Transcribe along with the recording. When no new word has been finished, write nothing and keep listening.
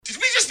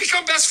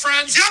become best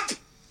friends? Yup.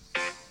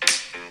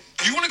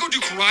 You want to go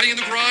do karate in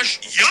the garage?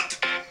 Yup.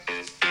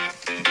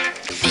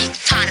 Big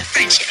part of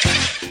friendship.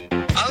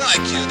 I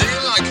like you. Do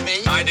you like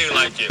me? I do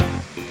like you.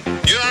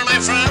 You are my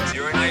friend.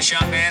 You're a nice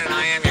young man, and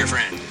I am your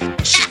friend.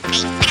 Shut up,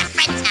 Pete. I got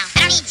friends now.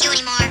 I don't need you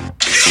anymore.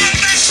 You're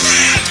my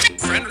friend.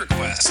 Friend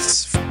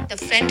requests. The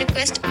friend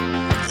request?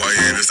 Why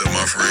you ain't just at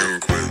my friend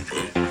request,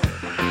 bro?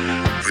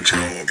 But you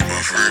don't want to be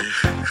my friend.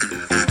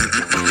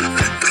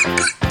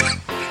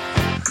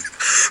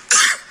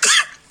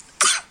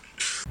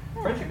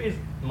 Friendship is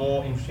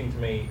more interesting to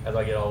me as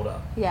I get older.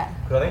 Yeah.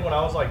 Because I think when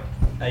I was like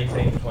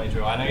 18 to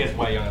 22, I know he's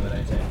way younger than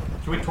 18.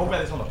 Should we talk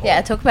about this on the pod?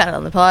 Yeah, talk about it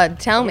on the pod.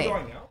 Tell Are we me.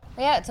 going now?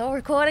 Yeah, it's all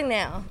recording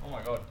now. Oh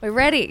my god. We're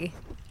ready.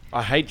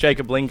 I hate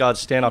Jacob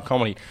Lingard's stand-up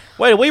comedy.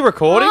 Wait, are we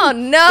recording? Oh,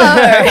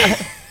 no.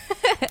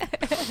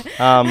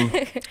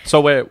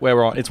 So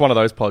we're on. It's one of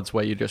those pods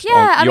where you're just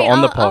Yeah,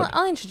 on the pod.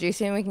 I'll introduce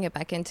you and we can get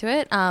back into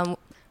it.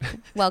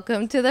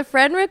 Welcome to the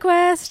Friend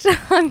Request.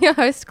 I'm your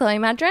host, Chloe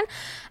Madron,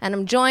 and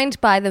I'm joined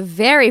by the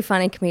very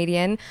funny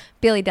comedian,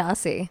 Billy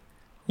Darcy.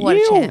 What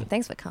Ew. a champ.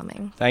 Thanks for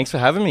coming. Thanks for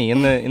having me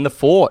in the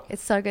fort.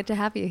 It's so good to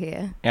have you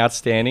here.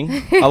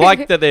 Outstanding. I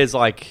like that there's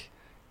like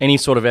any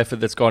sort of effort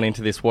that's gone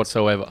into this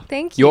whatsoever.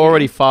 Thank you. You're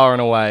already far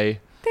and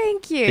away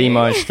Thank you. the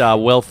most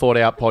well thought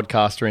out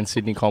podcaster in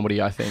Sydney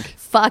comedy, I think.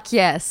 Fuck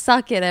yes.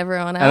 Suck it,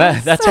 everyone else.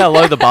 And that's how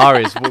low the bar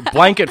is. We're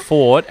blanket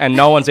fort, and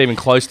no one's even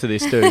close to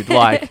this dude.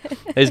 Like,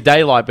 there's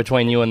daylight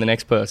between you and the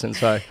next person.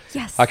 So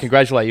Yes. I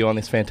congratulate you on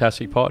this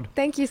fantastic pod.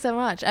 Thank you so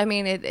much. I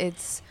mean,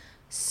 it's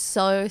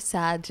so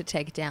sad to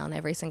take down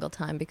every single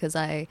time because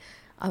I'm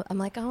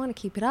like, I want to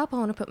keep it up. I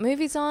want to put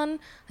movies on.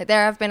 Like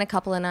there have been a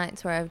couple of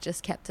nights where I've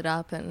just kept it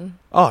up and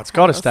Oh, it's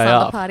got to had a stay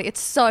summer up. party. It's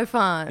so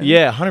fun.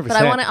 Yeah, 100%. But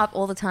I want it up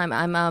all the time.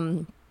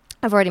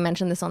 I've already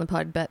mentioned this on the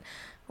pod, but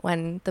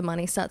when the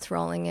money starts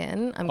rolling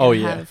in, I'm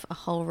going to have a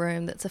whole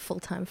room that's a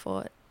full-time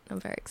fort. I'm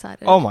very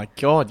excited. Oh my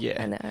God,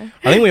 yeah. I know.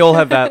 I think we all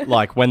have that,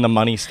 like, when the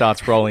money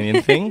starts rolling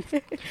in thing.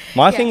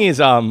 My thing is,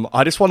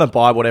 I just want to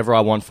buy whatever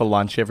I want for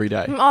lunch every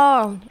day.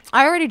 Oh,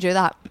 I already do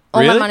that.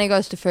 All Really? my money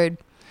goes to food.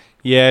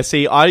 Yeah,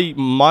 see,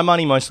 my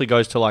money mostly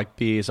goes to, like,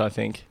 beers, I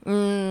think. So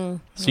you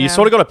yeah.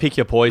 sort of got to pick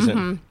your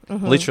poison,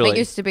 literally. It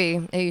used to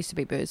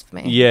be booze for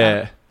me.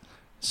 Yeah.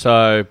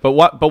 So, but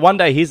one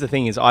day, here's the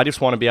thing is, I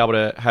just want to be able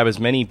to have as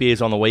many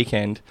beers on the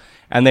weekend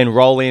and then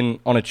roll in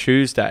on a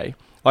Tuesday.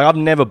 Like, I've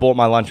never bought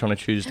my lunch on a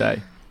Tuesday.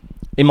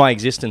 In my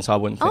existence, I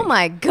wouldn't think. Oh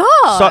my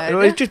God. So, it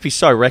would just be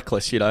so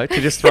reckless, you know,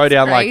 to just throw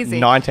down like crazy.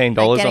 $19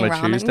 Like on a getting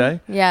ramen? Tuesday.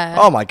 Yeah.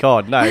 Oh my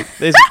God, no.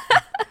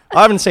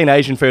 I haven't seen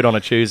Asian food on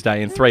a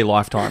Tuesday in 3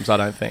 lifetimes, I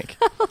don't think.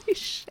 Holy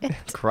shit.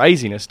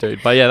 Craziness,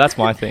 dude. But yeah, that's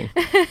my thing.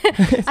 I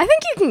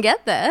think you can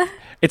get there.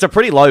 It's a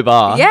pretty low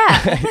bar.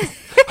 Yeah.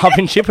 I've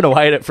been chipping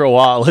away at it for a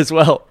while as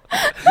well.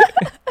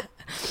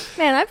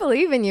 Man, I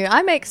believe in you.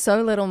 I make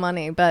so little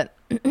money, but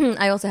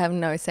I also have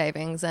no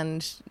savings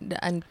and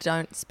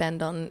don't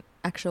spend on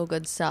actual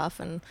good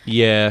stuff.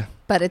 Yeah.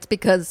 But it's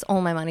because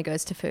all my money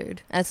goes to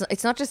food. And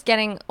it's not just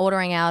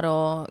ordering out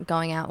or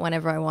going out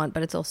whenever I want,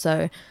 but it's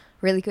also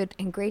really good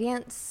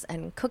ingredients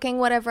and cooking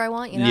whatever I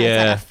want. You know, It's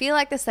Yeah. like I feel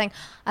like this thing.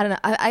 I don't know.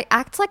 I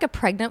act like a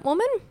pregnant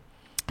woman.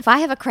 If I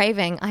have a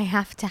craving, I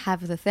have to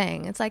have the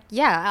thing. It's like,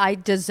 yeah, I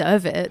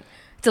deserve it.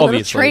 It's a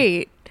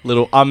Obviously.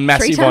 little treat. I'm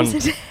 3 times a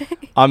day.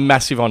 I'm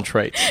massive on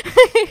treats.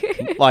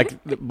 Like,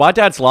 my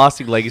dad's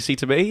lasting legacy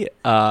to me,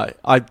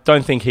 I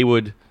don't think he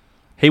would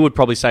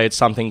probably say it's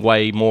something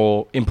way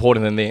more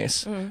important than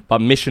this,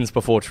 but missions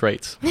before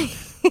treats.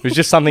 It was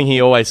just something he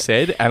always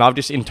said, and I've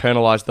just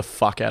internalized the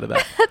fuck out of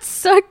that. That's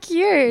so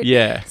cute.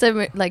 Yeah.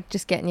 So like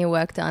just getting your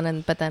work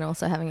done but then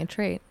also having a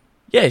treat.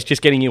 Yeah, it's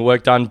just getting your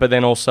work done, but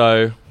then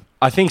also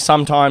I think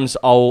sometimes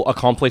I'll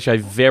accomplish a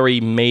very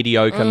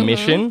mediocre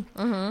mission,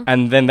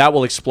 and then that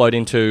will explode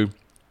into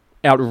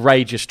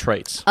outrageous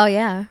treats. Oh,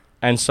 yeah.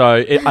 And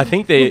so I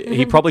think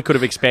he probably could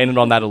have expanded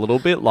on that a little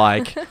bit,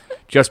 like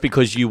just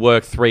because you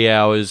work 3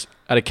 hours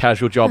at a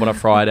casual job on a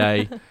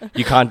Friday,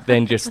 you can't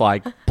then just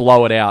like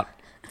blow it out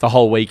the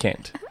whole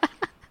weekend.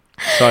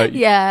 So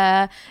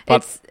Yeah.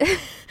 But-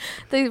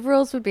 The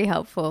rules would be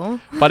helpful.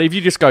 But if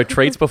you just go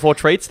treats before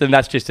treats, then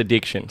that's just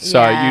addiction.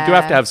 So you do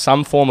have to have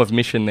some form of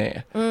mission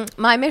there.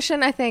 My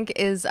mission, I think,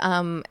 is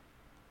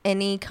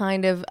any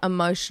kind of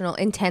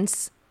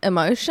intense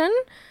emotion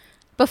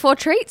before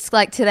treats.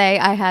 Like today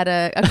I had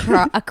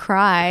a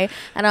cry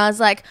and I was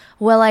like,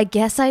 well, I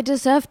guess I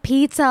deserve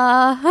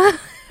pizza.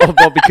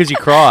 Well, because you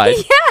cried.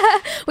 Yeah,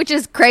 which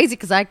is crazy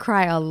because I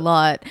cry a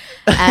lot.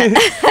 And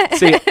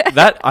See,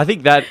 I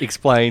think that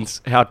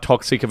explains how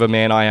toxic of a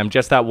man I am,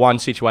 just that one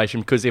situation.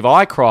 Because if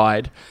I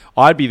cried,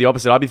 I'd be the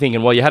opposite. I'd be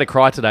thinking, well, you had a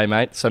cry today,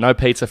 mate, so no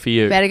pizza for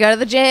you. better go to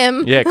the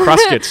gym. Yeah,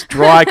 Kruskets,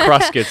 dry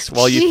Kruskets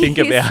while you think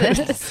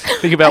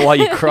about why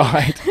you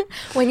cried.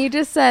 When you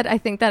just said, I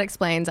think that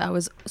explains, I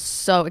was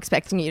so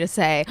expecting you to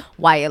say,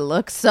 why you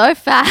look so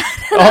fat.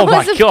 And Oh I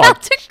was my God.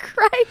 about to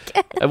cry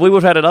again. And we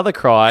would have had another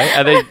cry,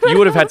 and then you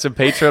would have had some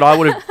pizza, and I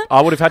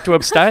would have had to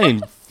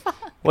abstain.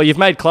 Well, you've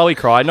made Chloe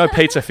cry. No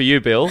pizza for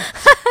you, Bill.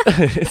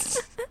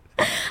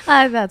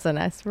 That's a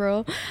nice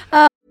rule.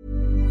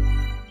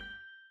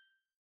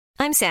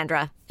 I'm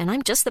Sandra, and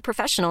I'm just the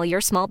professional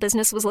your small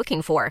business was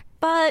looking for.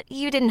 But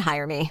you didn't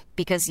hire me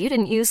because you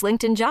didn't use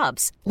LinkedIn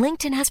Jobs.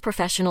 LinkedIn has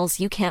professionals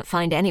you can't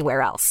find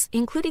anywhere else,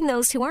 including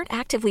those who aren't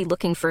actively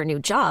looking for a new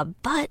job,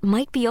 but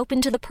might be open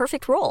to the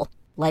perfect role,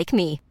 like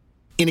me.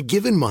 In a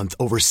given month,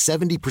 over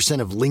 70%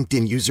 of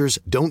LinkedIn users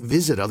don't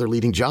visit other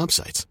leading job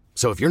sites.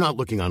 So if you're not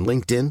looking on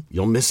LinkedIn,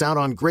 you'll miss out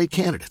on great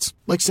candidates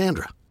like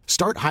Sandra.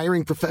 Start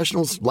hiring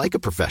professionals like a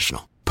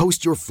professional.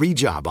 Post your free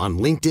job on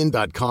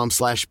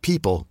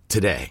linkedin.com/people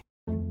today.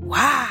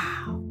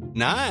 Wow.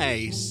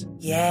 Nice.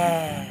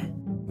 Yeah.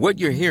 What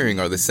you're hearing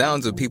are the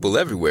sounds of people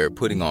everywhere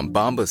putting on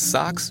Bombas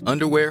socks,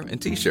 underwear,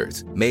 and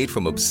T-shirts made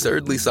from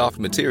absurdly soft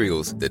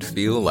materials that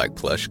feel like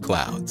plush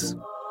clouds.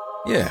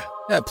 Yeah,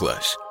 that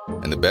plush.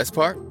 And the best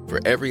part?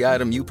 For every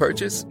item you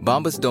purchase,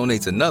 Bombas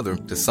donates another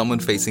to someone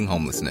facing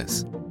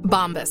homelessness.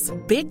 Bombas.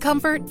 Big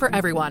comfort for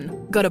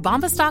everyone. Go to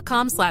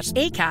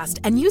bombas.com/ACAST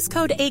and use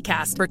code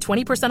ACAST for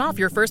 20% off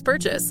your first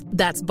purchase.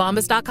 That's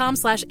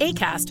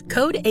bombas.com/ACAST.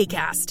 Code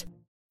ACAST.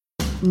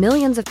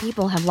 Millions of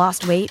people have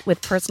lost weight with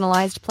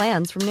personalized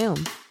plans from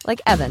Noom. Like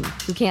Evan,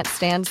 who can't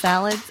stand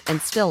salads and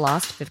still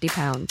lost 50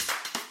 pounds.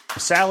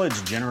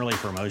 Salads generally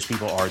for most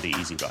people are the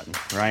easy button,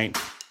 right?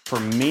 For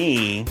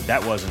me,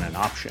 that wasn't an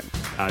option.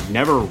 I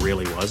never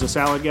really was a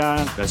salad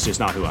guy. That's just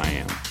not who I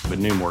am. But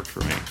Noom worked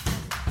for me.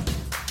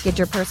 Get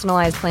your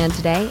personalized plan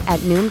today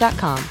at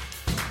Noom.com.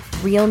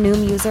 Real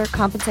Noom user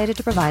compensated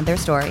to provide their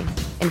story.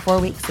 In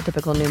 4 weeks, the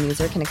typical Noom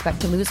user can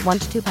expect to lose 1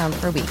 to 2 pounds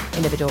per week.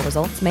 Individual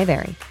results may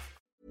vary.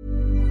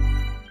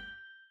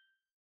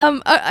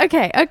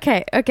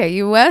 Okay.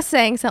 You were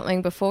saying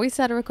something before we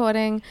started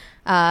recording,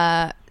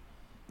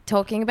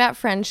 talking about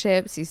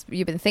friendships.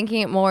 You've been thinking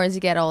it more as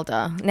you get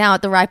older. Now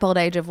at the ripe old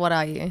age of, what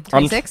are you,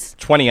 26? I'm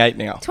 28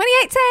 now.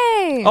 28,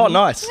 same. Oh,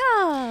 nice.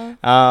 Yeah.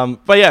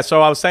 But yeah,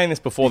 so I was saying this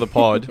before the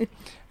pod,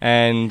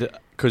 and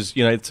because,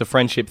 you know, it's a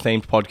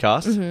friendship-themed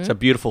podcast. Mm-hmm. It's a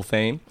beautiful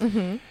theme.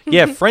 Mm-hmm.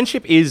 Yeah,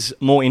 friendship is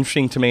more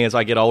interesting to me as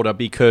I get older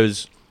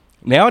because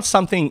now it's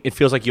something, it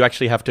feels like you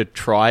actually have to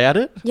try at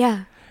it.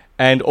 Yeah.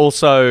 And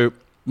also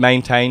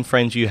maintain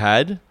friends you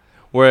had.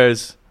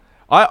 Whereas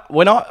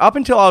up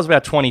until I was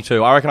about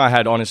 22, I reckon I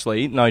had,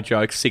 honestly, no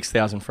joke,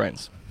 6,000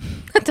 friends.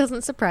 That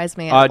doesn't surprise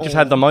me at I all. just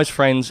had the most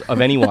friends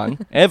of anyone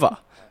ever.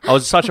 I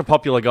was such a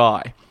popular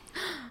guy.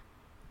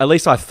 At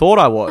least I thought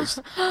I was.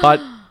 But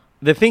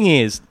the thing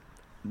is,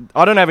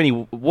 I don't have any...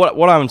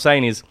 What I'm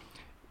saying is,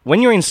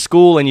 when you're in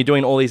school and you're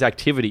doing all these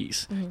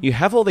activities, you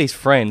have all these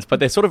friends, but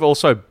they're sort of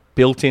also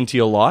built into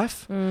your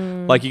life.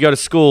 Like, you go to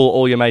school,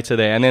 all your mates are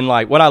there. And then,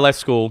 like, when I left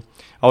school,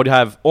 I would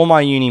have all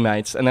my uni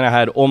mates, and then I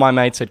had all my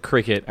mates at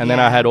cricket, and then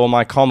I had all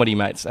my comedy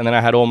mates, and then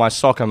I had all my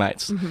soccer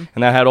mates, and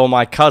then I had all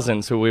my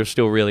cousins who we were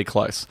still really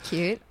close.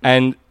 Cute.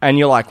 And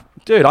you're like,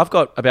 dude, I've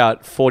got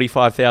about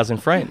 45,000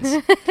 friends.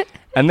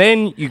 And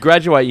then you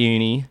graduate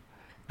uni,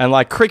 and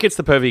like cricket's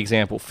the perfect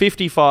example.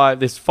 55,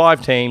 there's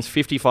 5 teams,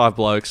 55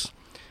 blokes.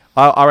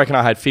 I reckon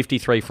I had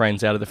 53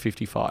 friends out of the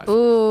 55.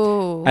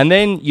 Ooh. And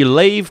then you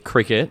leave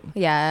cricket.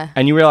 Yeah.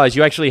 And you realise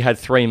you actually had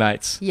 3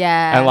 mates.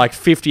 Yeah. And like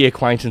 50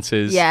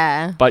 acquaintances.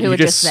 Yeah. But who you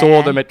just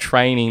saw them at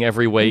training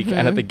every week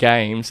and at the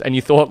games. And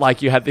you thought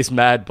like you had this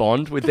mad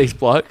bond with these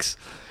blokes.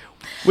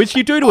 Which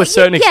you do to a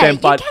certain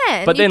extent, but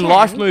then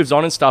life moves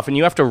on and stuff, and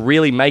you have to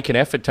really make an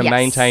effort to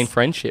maintain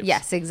friendships.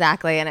 Yes,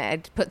 exactly, and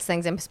it puts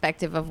things in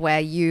perspective of where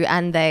you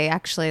and they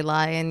actually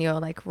lie in your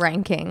like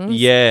rankings.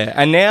 Yeah,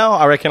 and now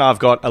I reckon I've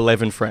got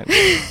 11 friends,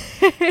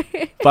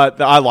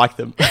 but I like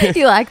them.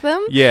 You like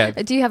them? Yeah.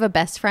 Do you have a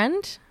best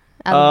friend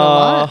out of the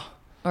lot?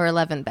 Or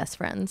 11 best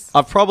friends?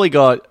 I've probably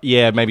got,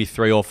 maybe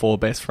 3 or 4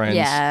 best friends.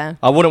 Yeah.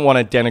 I wouldn't want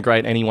to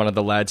denigrate any one of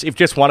the lads. If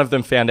just one of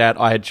them found out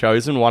I had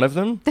chosen one of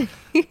them,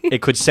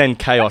 it could send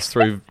chaos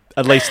through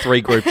at least 3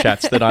 group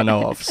chats that I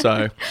know of.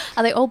 So,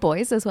 are they all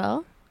boys as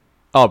well?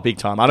 Oh, big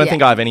time. I don't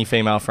think I have any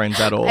female friends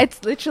at all.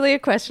 It's literally a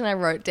question I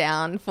wrote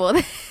down for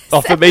this.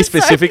 Oh, for me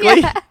specifically?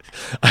 Yeah.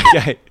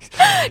 Okay.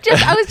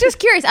 I was just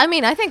curious. I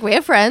mean, I think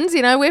we're friends,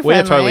 we're friendly.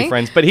 We're totally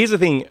friends. But here's the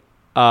thing.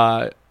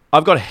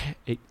 I've got,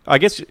 I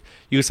guess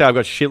you could say I've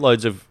got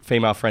shitloads of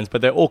female friends,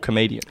 but they're all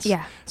comedians.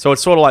 Yeah. So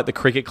it's sort of like the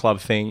cricket club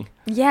thing.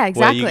 Yeah,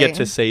 exactly. Where you get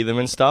to see them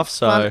and stuff.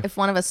 So if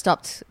one of us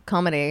stopped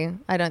comedy,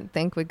 I don't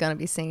think we're going to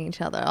be seeing each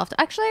other after.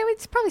 Actually,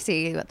 we'd probably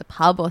see you at the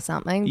pub or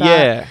something. But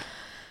yeah.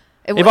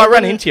 If I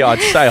ran into you, I'd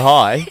say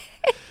hi.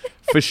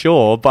 For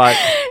sure, but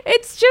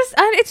it's just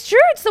it's true.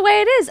 It's the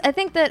way it is. I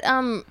think that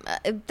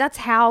that's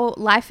how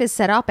life is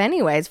set up,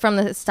 anyways. From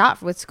the start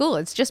with school,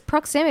 it's just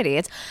proximity.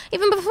 It's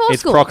even before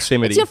it's school.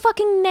 Proximity. It's your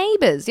fucking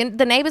neighbors.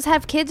 The neighbors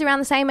have kids around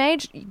the same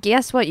age.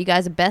 Guess what? You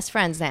guys are best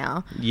friends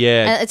now.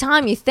 Yeah. And at the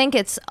time, you think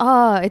it's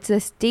it's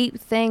this deep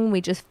thing. We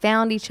just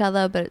found each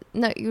other, but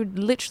no, you're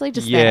literally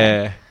just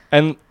there.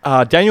 And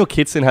Daniel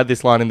Kitson had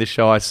this line in this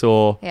show I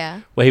saw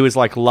where he was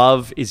like,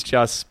 love is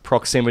just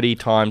proximity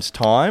times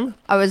time.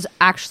 I was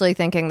actually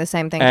thinking the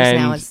same thing just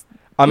now. As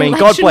I mean,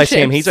 God bless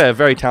him. He's a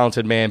very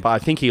talented man, but I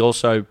think he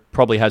also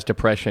probably has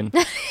depression.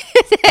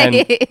 and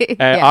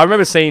I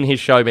remember seeing his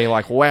show being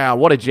like, wow,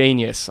 what a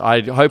genius. I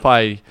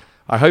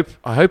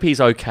hope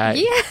he's okay.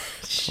 Yeah.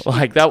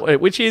 Like that,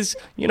 which is,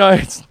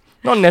 it's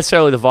not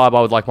necessarily the vibe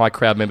I would like my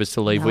crowd members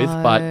to leave with,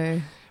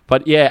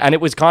 but yeah, and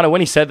it was kind of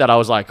when he said that, I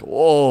was like,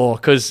 whoa,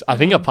 because I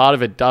think a part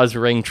of it does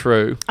ring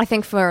true. I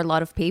think for a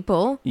lot of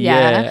people,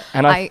 yeah.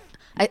 And I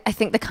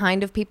think the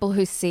kind of people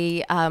who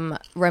see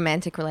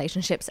romantic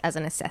relationships as a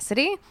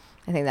necessity,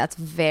 I think that's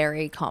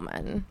very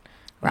common,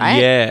 right?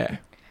 Yeah.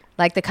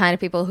 Like the kind of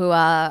people who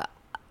are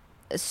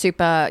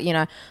super,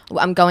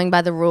 I'm going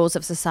by the rules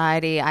of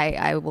society.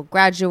 I will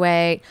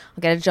graduate,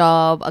 I'll get a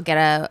job, I'll get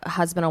a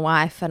husband, a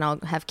wife, and I'll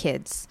have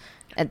kids.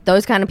 And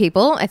those kind of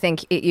people, I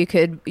think you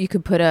could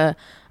put a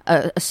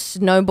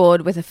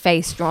snowboard with a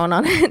face drawn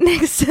on it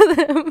next to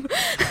them,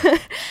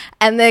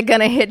 and they're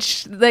gonna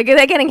hitch. They're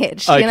getting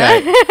hitched.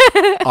 Okay.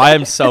 I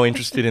am so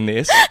interested in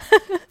this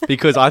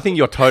because I think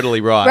you're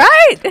totally right.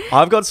 Right.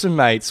 I've got some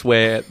mates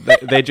where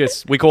they're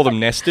just, we call them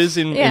nesters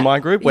in my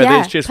group, where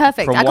there's just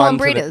perfect. from I call one them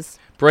breeders.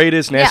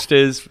 Breeders,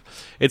 nesters.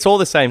 It's all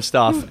the same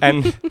stuff,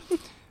 and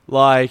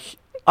like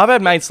I've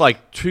had mates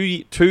like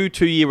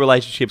two-year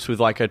relationships with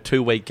like a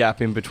 2-week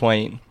gap in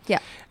between. Yeah.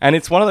 And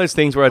it's one of those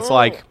things where it's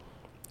like,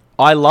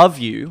 I love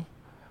you,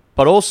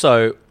 but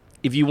also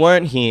if you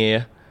weren't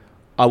here,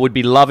 I would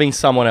be loving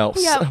someone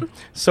else. Yep.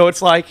 So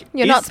it's like,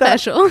 you're not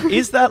special.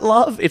 Is that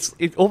love?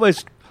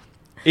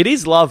 It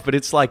is love, but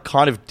it's like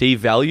kind of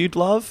devalued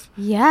love.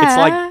 Yeah. It's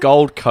like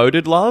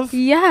gold-coated love.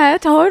 Yeah,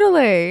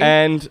 totally.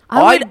 And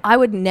I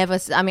would never,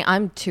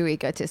 I'm too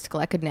egotistical.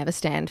 I could never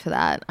stand for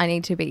that. I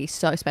need to be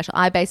so special.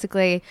 I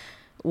basically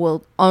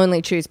will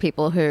only choose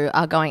people who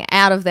are going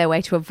out of their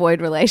way to avoid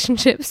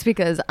relationships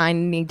because I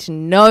need to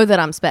know that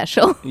I'm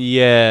special.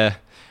 Yeah.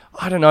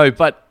 I don't know,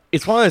 but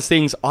it's one of those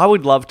things, I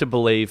would love to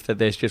believe that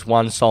there's just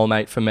one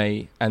soulmate for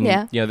me and,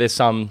 there's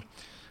some,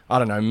 I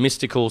don't know,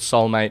 mystical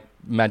soulmate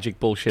magic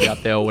bullshit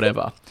out there or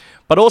whatever.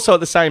 But also at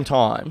the same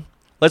time,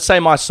 let's say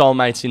my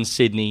soulmate's in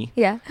Sydney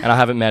and I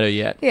haven't met her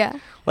yet. Yeah.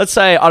 Let's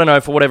say, I don't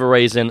know, for whatever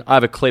reason, I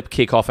have a clip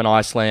kick off in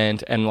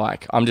Iceland and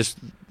like I'm just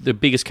the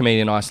biggest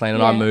comedian in Iceland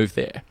and I move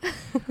there.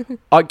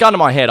 Gun to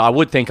my head, I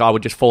would think I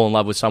would just fall in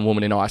love with some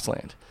woman in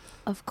Iceland.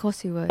 Of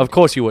course you would. Of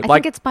course you would. I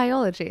think it's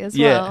biology as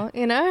well,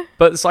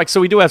 But it's like,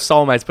 so we do have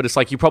soulmates, but it's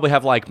like you probably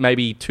have like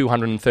maybe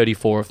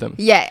 234 of them.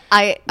 Yeah,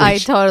 I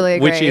totally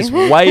agree. Which is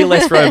way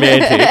less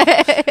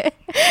romantic.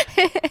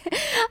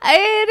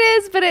 It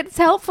is, but it's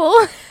helpful.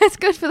 It's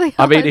good for the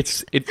I mean,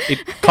 it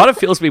kind of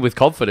fills me with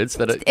confidence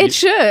that it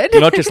should.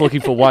 You're not just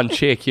looking for one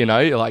chick, You're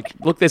like,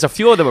 look, there's a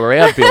few of them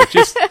around, Bill.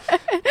 Just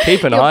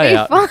keep an eye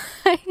out.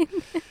 Fine.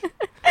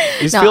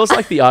 This feels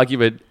like the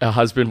argument a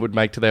husband would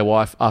make to their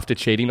wife after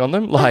cheating on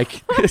them.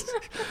 Like,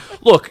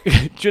 look,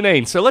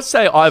 Janine, so let's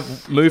say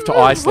I've moved to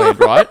Iceland,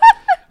 right?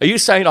 Are you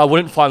saying I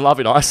wouldn't find love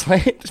in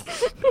Iceland?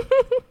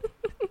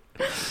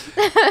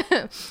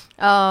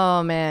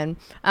 Oh, man.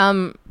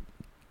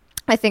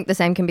 I think the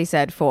same can be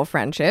said for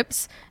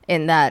friendships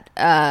in that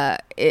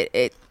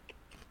it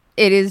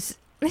is...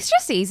 It's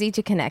just easy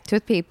to connect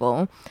with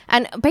people.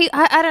 And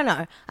I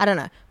don't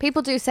know.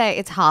 People do say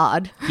it's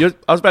hard. I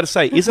was about to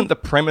say, isn't the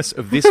premise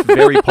of this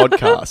very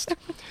podcast,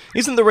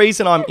 isn't the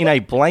reason I'm in a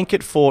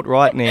blanket fort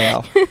right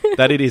now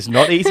that it is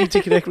not easy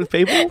to connect with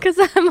people? Because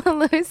I'm a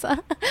loser.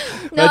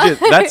 No.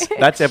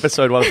 That's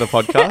episode 1 of the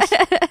podcast.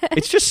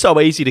 It's just so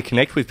easy to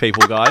connect with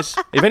people, guys.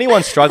 If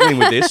anyone's struggling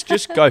with this,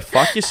 just go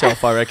fuck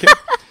yourself, I reckon.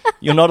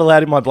 You're not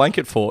allowed in my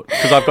blanket fort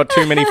because I've got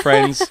too many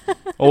friends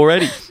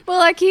already.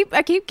 Well, I keep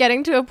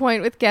getting to a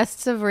point with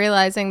guests of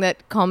realizing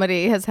that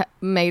comedy has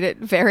made it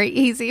very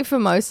easy for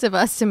most of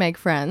us to make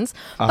friends.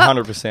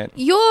 100%.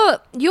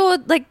 You're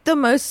like the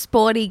most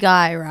sporty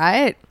guy,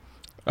 right?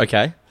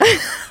 Okay.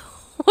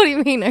 What do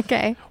you mean,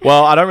 okay?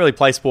 Well, I don't really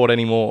play sport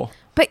anymore.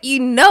 But you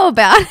know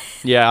about it.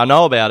 Yeah, I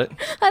know about it.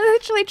 I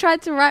literally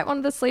tried to write one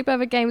of the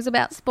sleepover games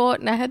about sport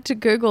and I had to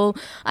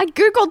I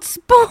Googled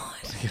sport.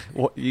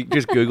 What, you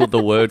just Googled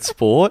the word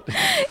sport?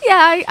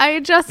 Yeah, I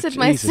adjusted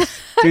my...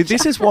 Dude,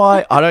 this is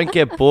why I don't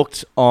get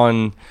booked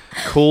on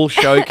cool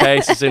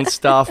showcases and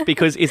stuff,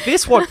 because is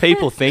this what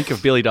people think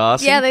of Billy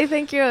Darcy? Yeah, they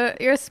think you're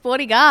a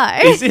sporty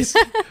guy. Is this...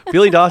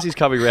 Billy Darcy's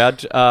coming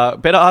around.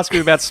 Better ask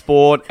him about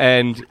sport,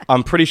 and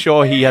I'm pretty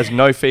sure he has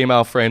no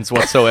female friends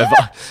whatsoever.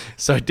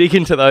 So dig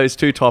into those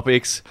 2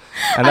 topics,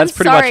 and that's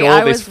pretty much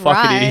all this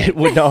fucking idiot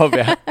would know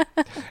about.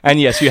 And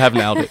yes, you have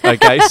nailed it.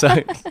 Okay,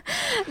 so...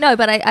 No,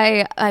 but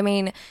I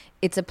mean...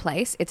 It's a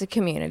place, it's a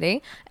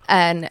community,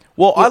 and...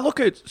 Well, I look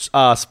at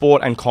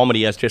sport and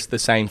comedy as just the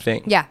same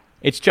thing. Yeah.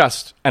 It's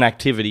just an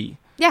activity.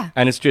 Yeah.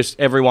 And it's just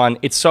everyone...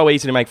 It's so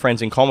easy to make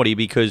friends in comedy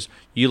because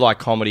you like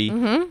comedy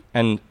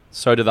and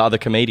so do the other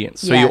comedians.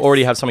 So you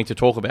already have something to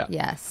talk about.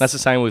 Yes. That's the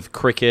same with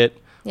cricket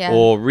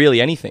or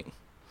really anything.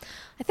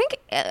 I think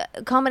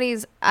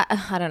comedies...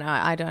 I don't know.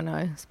 I don't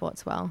know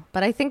sports well.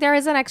 But I think there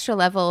is an extra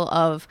level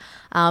of...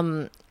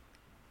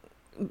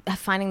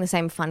 finding the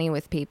same funny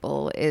with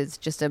people is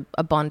just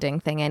a bonding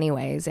thing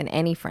anyways in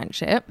any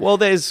friendship. Well,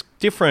 there's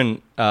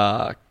different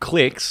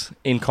cliques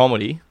in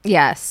comedy.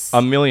 Yes.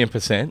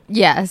 1,000,000%.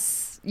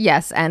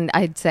 Yes. And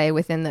I'd say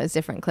within those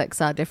different cliques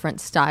are different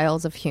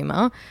styles of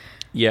humor.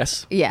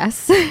 Yes.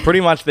 Yes.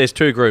 Pretty much there's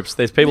two groups.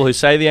 There's people who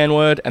say the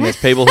N-word and there's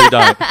people who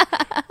don't.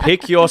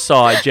 Pick your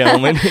side,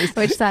 gentlemen.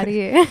 Which side are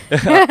you?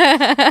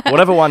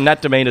 Whatever one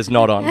Nat Demeter's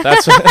not on.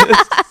 That's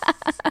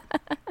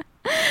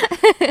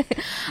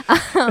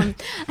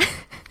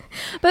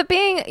But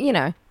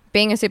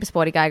being a super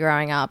sporty guy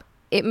growing up,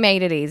 it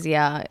made it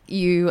easier.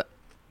 You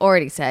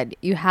already said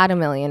you had a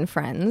million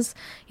friends,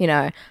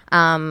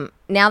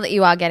 now that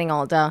you are getting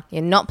older,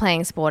 you're not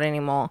playing sport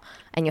anymore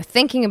and you're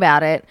thinking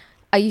about it.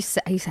 Are you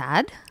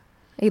sad?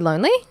 Are you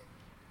lonely?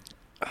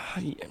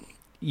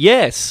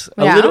 Yes,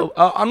 a Yeah. little.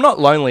 I'm not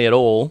lonely at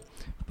all,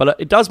 but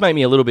it does make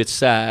me a little bit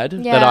sad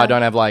that Yeah. I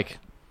don't have like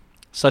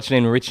such an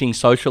enriching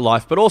social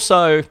life. But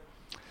also,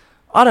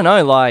 I don't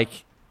know,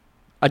 like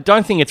I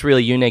don't think it's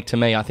really unique to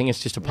me. I think it's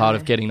just a part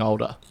of getting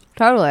older.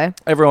 Totally.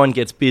 Everyone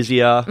gets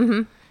busier.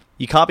 Mhm.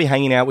 You can't be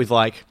hanging out with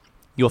like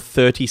your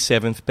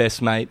 37th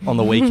best mate on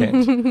the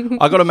weekend.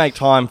 I got to make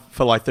time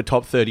for like the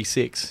top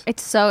 36.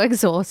 It's so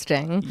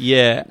exhausting.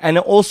 Yeah, and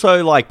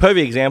also like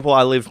perfect example,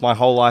 I lived my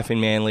whole life in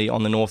Manly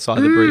on the north side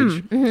of the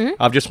bridge. Mhm.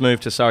 I've just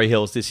moved to Surrey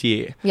Hills this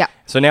year. Yeah.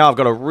 So now I've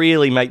got to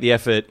really make the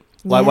effort.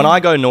 Like when I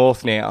go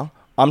north now,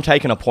 I'm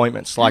taking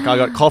appointments. Like I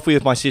got coffee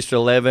with my sister at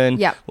 11,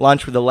 Yep.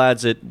 lunch with the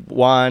lads at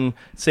 1,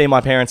 see my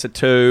parents at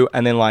 2,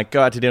 and then like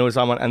go out to dinner with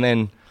someone, and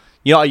then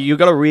you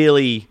got to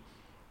really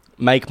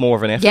make more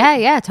of an effort.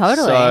 Yeah,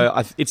 totally.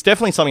 So it's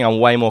definitely something I'm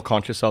way more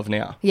conscious of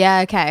now. Yeah,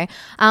 okay.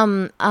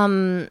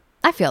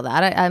 I feel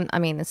that. I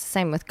mean, it's the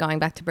same with going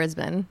back to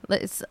Brisbane.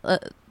 It's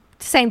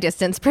same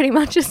distance pretty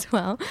much as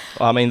well.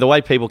 I mean, the way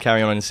people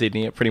carry on in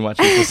Sydney, it pretty much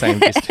is the same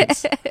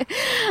distance.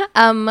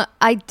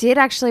 I did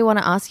actually want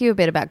to ask you a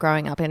bit about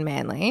growing up in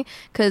Manly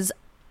because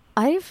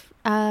I've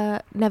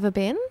never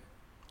been,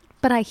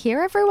 but I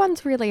hear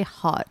everyone's really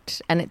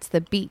hot and it's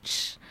the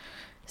beach.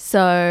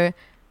 So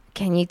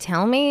can you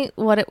tell me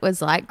what it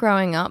was like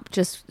growing up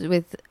just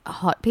with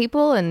hot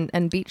people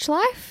and beach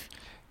life?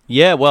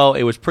 Yeah, well,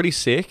 it was pretty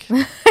sick.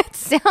 It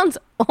sounds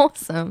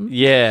awesome.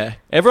 Yeah.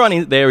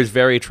 Everyone there is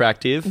very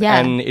attractive. Yeah.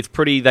 And it's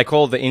pretty, they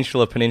call it the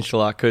Insular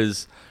Peninsula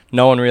because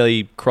no one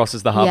really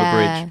crosses the harbour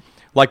Yeah. bridge.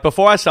 Like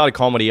before I started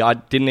comedy,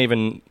 I'd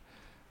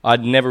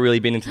never really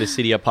been into the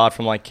city apart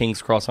from like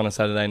King's Cross on a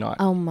Saturday night.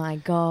 Oh my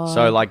God.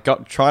 So like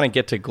trying to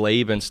get to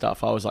Glebe and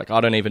stuff, I was like, I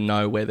don't even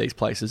know where these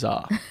places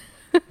are.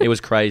 It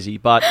was crazy.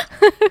 But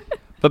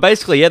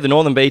basically, yeah, the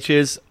northern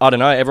beaches, I don't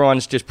know,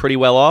 everyone's just pretty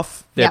well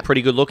off. They're Yep.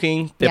 pretty good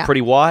looking. They're Yep.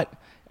 pretty white.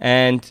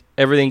 And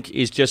everything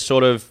is just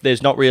sort of,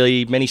 there's not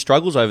really many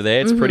struggles over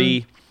there. It's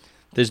pretty,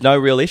 there's no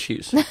real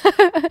issues.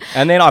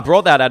 And then I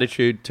brought that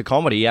attitude to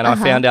comedy and I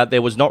found out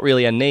there was not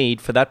really a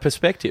need for that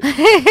perspective.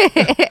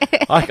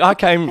 I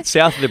came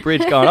south of the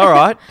bridge going, all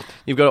right,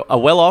 you've got a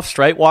well-off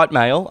straight white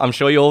male. I'm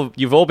sure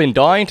you've all been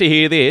dying to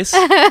hear this.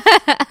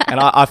 And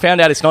I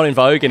found out it's not in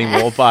vogue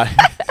anymore, but...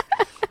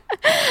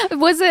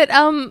 Was it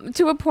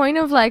to a point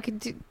of like,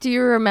 do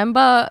you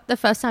remember the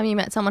first time you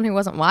met someone who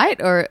wasn't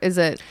white, or is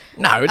it?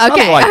 No, it's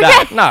nothing like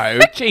that. No,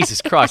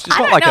 Jesus Christ. It's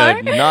not like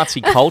a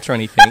Nazi cult or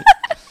anything.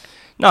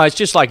 No, it's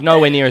just like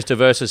nowhere near as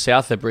diverse as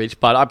South of the Bridge,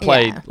 but I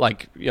played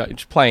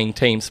just playing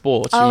team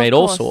sports. You meet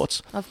all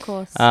sorts. Of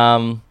course.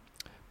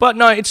 But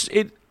no, it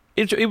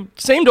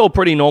seemed all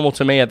pretty normal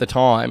to me at the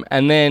time.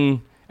 And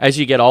then as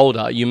you get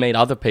older, you meet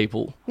other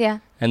people. Yeah.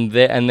 And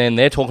then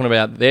they're talking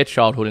about their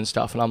childhood and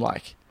stuff. And I'm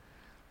like,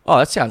 oh,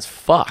 that sounds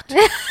fucked.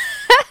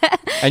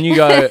 And you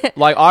go,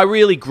 like, I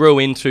really grew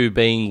into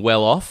being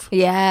well off.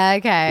 Yeah,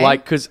 okay.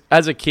 Like, because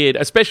as a kid,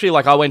 especially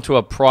like I went to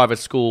a private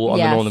school on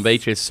the Northern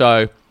Beaches.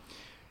 So,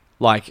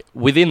 like,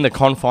 within the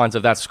confines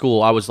of that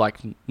school, I was like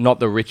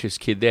not the richest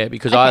kid there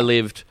because I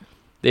lived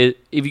there.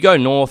 If you go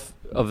north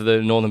of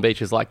the Northern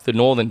Beaches, like the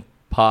northern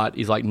part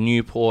is like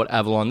Newport,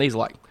 Avalon. These are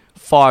like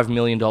 $5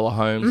 million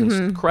homes and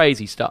some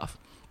crazy stuff.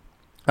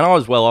 And I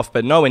was well off,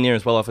 but nowhere near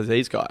as well off as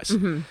these guys.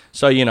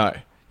 So,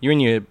 you're in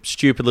your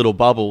stupid little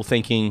bubble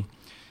thinking,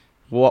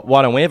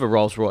 why don't we have a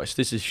Rolls Royce?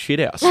 This is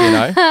shit house,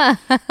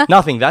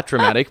 Nothing that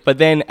dramatic. But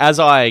then as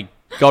I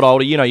got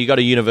older, you go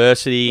to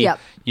university,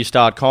 you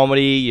start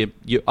comedy,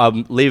 you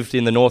lived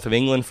in the north of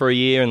England for a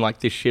year in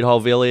like this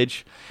shithole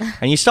village.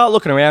 And you start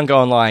looking around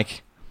going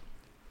like,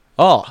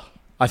 oh,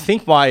 I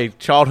think my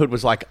childhood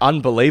was like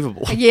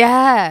unbelievable.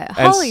 Yeah.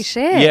 And Holy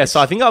shit. Yeah, so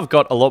I think I've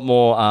got a lot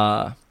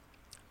more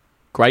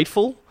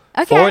grateful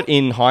for it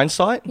in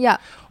hindsight. Yeah.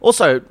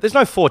 Also, there's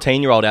no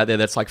 14-year-old out there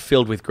that's like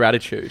filled with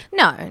gratitude.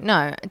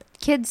 No.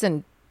 Kids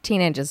and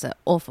teenagers are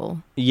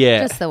awful.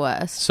 Yeah. Just the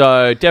worst.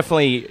 So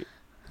definitely,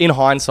 in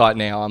hindsight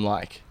now, I'm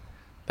like,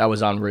 that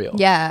was unreal.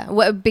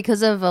 Yeah.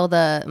 Because of all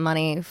the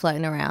money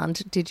floating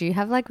around, did you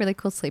have like really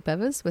cool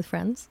sleepovers with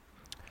friends?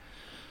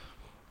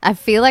 I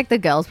feel like the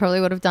girls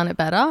probably would have done it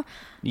better.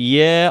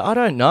 Yeah, I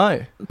don't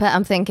know. But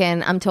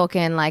I'm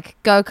talking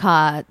like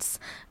go-karts,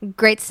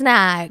 great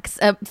snacks,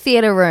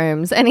 theatre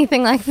rooms,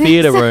 anything like this.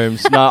 Theatre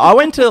rooms. No, I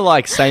went to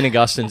like St.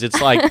 Augustine's.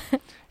 It's like,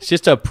 it's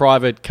just a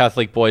private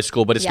Catholic boys'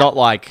 school, but it's not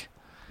like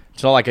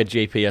a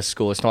GPS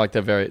school. It's not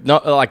like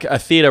not like a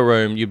theatre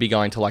room. You'd be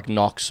going to like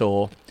Knox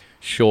or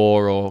Shaw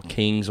or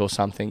Kings or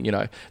something, you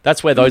know.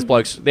 That's where those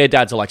blokes, their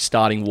dads are like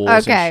starting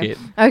wars and shit.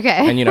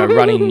 Okay. And, you know,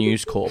 running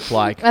News Corp.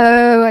 Like,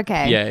 oh,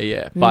 okay. Yeah,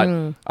 yeah. But,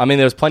 I mean,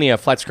 there was plenty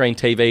of flat screen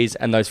TVs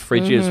and those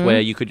fridges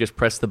where you could just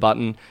press the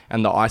button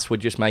and the ice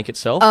would just make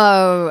itself.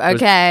 Oh,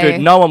 okay.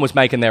 Dude, no one was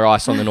making their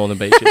ice on the northern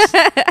beaches.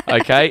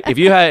 Okay? If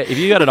you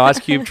got an ice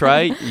cube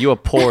tray, you were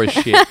poor as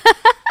shit.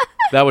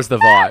 That was the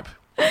vibe.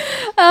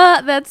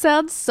 That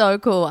sounds so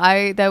cool.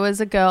 There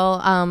was a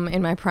girl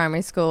in my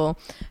primary school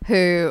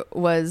who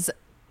was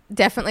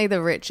definitely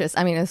the richest.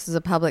 I mean, this was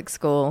a public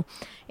school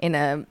in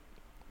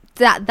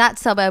that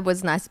suburb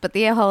was nice, but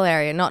the whole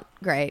area not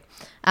great.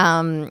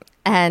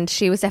 And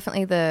she was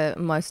definitely the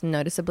most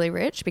noticeably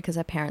rich because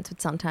her parents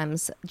would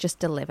sometimes just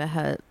deliver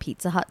her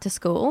Pizza Hut to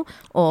school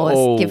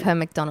or give her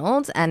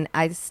McDonald's. And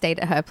I stayed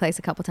at her place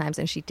a couple times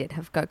and she did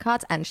have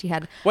go-karts and she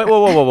had... Wait,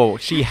 whoa.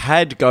 She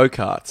had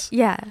go-karts?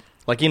 Yeah.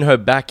 Like in her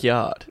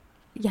backyard?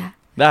 Yeah.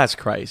 That's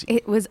crazy.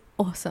 It was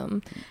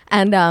awesome.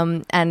 And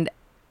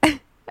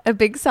a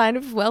big sign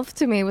of wealth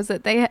to me was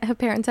that her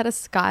parents had a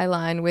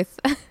Skyline with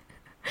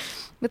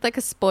like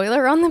a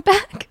spoiler on the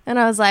back. And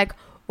I was like...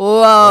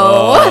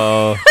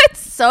 Whoa, it's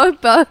so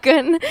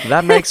broken.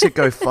 That makes it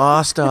go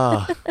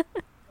faster.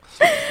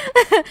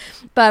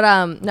 But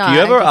no. Do you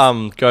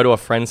ever go to a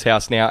friend's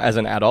house now as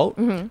an adult?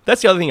 Mm-hmm.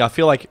 That's the other thing. I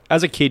feel like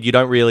as a kid, you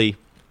don't really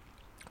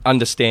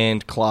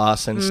understand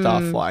class and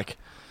stuff like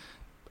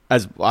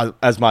as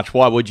much.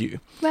 Why would you?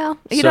 Well,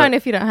 you don't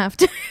if you don't have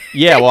to.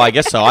 Yeah, well, I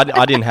guess so. I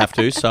didn't have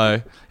to,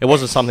 so it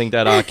wasn't something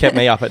that kept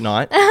me up at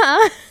night.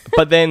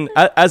 But then,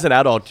 as an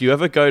adult, do you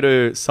ever go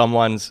to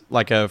someone's,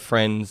 like a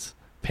friend's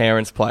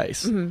parents'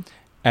 place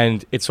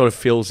and it sort of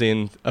fills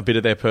in a bit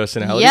of their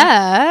personality?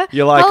 Yeah.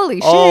 You're like, holy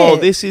shit. oh,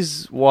 this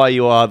is why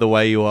you are the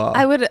way you are.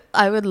 I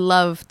would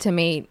love to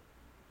meet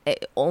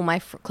all my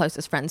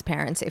closest friends'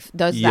 parents, if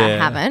those that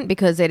haven't,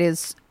 because it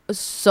is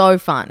so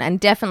fun. And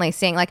definitely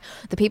seeing like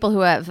the people who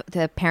have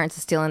their parents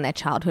are still in their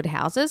childhood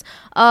houses.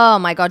 Oh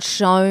my God,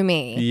 show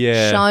me.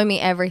 Yeah. Show me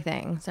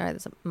everything. Sorry,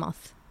 there's a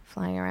moth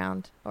flying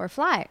around. Or a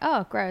fly.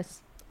 Oh,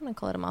 gross. I'm going to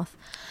call it a moth.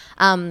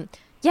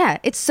 Yeah,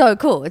 it's so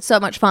cool. It's so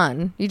much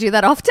fun. You do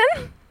that often?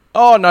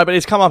 Oh, no, but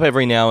it's come up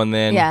every now and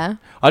then. Yeah.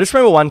 I just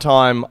remember one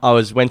time I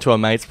went to a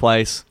mate's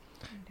place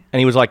and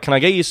he was like, can I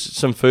get you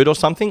some food or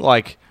something?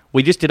 Like,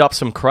 we just did up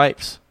some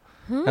crepes.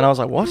 And I was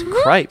like, what?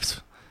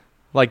 Crepes?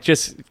 Like,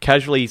 just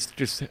casually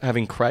just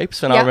having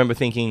crepes. And I remember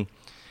thinking,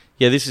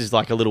 yeah, this is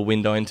like a little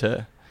window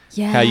into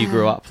how you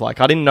grew up. Like,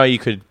 I didn't know you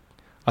could...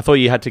 I thought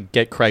you had to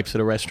get crepes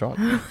at a restaurant.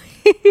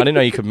 I didn't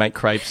know you could make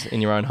crepes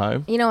in your own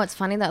home. You know what's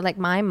funny though? Like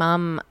my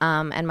mum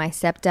and my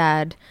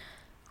stepdad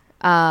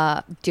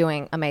are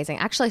doing amazing.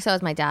 Actually, so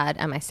is my dad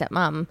and my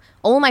stepmom.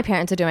 All my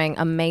parents are doing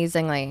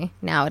amazingly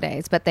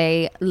nowadays, but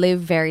they live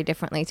very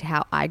differently to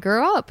how I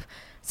grew up.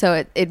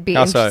 So it'd be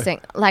interesting.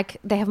 Like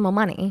they have more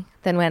money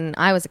than when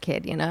I was a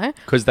kid, you know?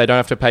 Because they don't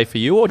have to pay for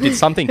you, or did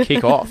something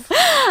kick off?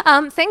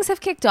 Things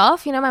have kicked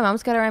off. You know, my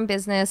mum's got her own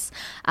business.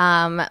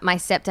 My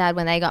stepdad,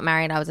 when they got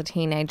married, I was a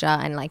teenager,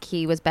 and like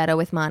he was better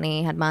with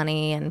money, had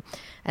money,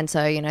 and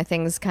so, you know,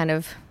 things kind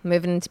of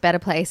moving into better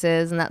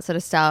places and that sort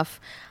of stuff.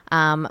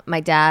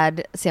 My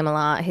dad,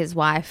 similar. His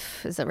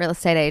wife is a real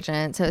estate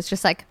agent, so it's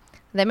just like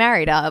they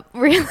married up,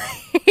 really.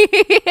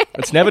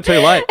 It's never too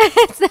late.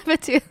 It's never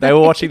too late. They were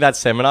watching that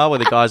seminar where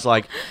the guy's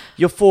like,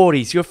 your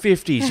 40s, your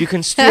 50s, you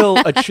can still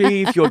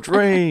achieve your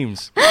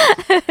dreams.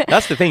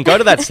 That's the thing. Go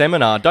to that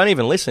seminar. Don't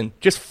even listen.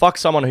 Just fuck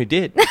someone who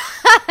did.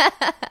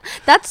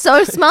 That's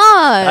so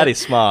smart. That is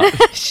smart.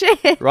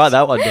 Shit. Write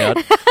that one down.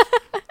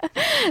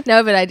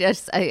 No,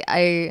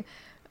 but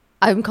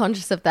I'm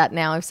conscious of that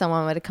now. If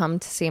someone were to come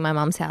to see my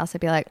mum's house,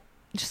 I'd be like,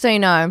 just so you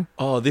know,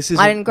 I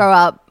didn't grow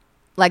up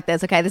like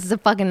this. Okay, this is a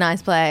fucking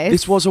nice place.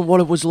 This wasn't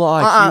what it was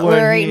like.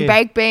 We're eating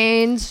baked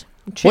beans,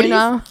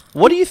 tuna.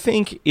 What do you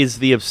think is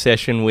the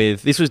obsession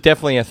with... This was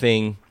definitely a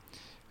thing.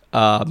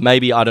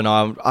 Maybe, I don't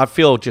know. I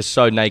feel just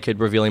so naked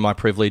revealing my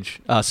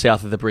privilege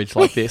south of the bridge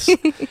like this.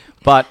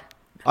 But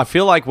I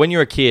feel like when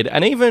you're a kid,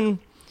 and even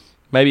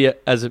maybe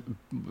as a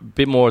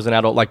bit more as an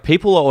adult, like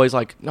people are always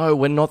like, no,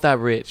 we're not that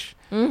rich.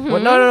 Well,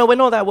 no, we're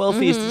not that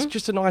wealthy. It's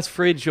just a nice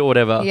fridge or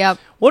whatever. Yep.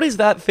 What is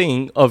that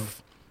thing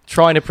of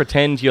trying to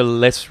pretend you're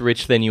less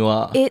rich than you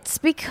are? It's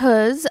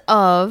because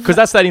of... Because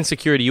that's that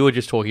insecurity you were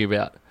just talking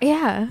about.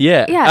 Yeah.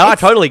 Yeah. And I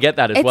totally get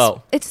that as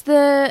well. It's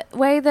the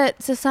way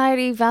that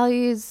society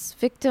values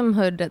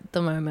victimhood at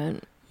the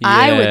moment, Yeah.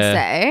 I would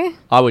say.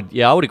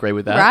 I would agree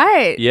with that.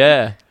 Right.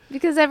 Yeah.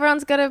 Because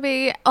everyone's got to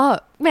be... Oh,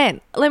 man,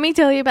 let me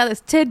tell you about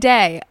this.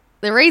 Today,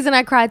 the reason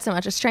I cried so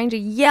much, a stranger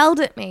yelled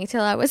at me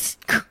till I was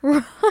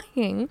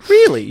crying.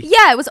 Really?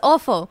 Yeah, it was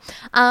awful.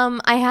 I'm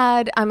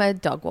a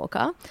dog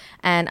walker,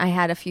 and I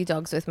had a few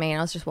dogs with me, and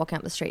I was just walking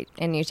up the street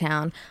in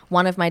Newtown.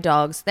 One of my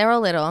dogs, they're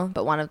all little,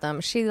 but one of them,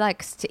 she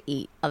likes to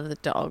eat other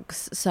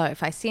dogs. So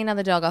if I see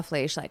another dog off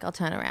leash, like I'll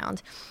turn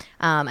around.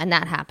 And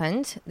that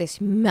happened. This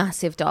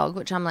massive dog,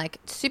 which I'm like,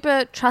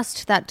 super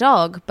trust that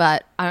dog,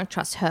 but I don't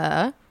trust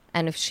her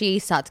And if she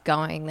starts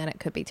going, then it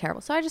could be terrible.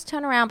 So I just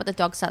turn around, but the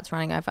dog starts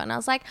running over. And I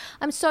was like,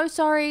 I'm so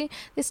sorry.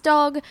 This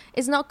dog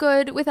is not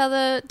good with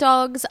other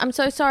dogs. I'm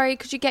so sorry.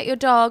 Could you get your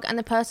dog? And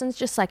the person's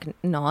just like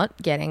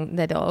not getting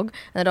their dog.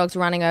 And the dog's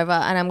running over.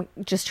 And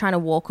I'm just trying to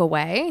walk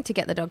away to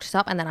get the dog to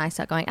stop. And then I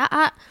start going,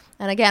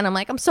 And again, I'm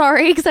like, I'm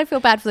sorry because I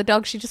feel bad for the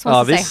dog. She just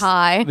wants to say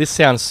hi. This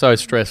sounds so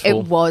stressful.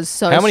 It was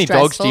so stressful. How many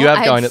dogs do you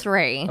have going? I had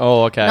 3.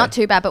 Oh, okay. Not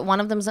too bad, but one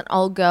of them's an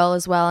old girl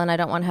as well, and I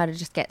don't want her to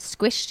just get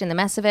squished in the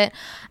mess of it.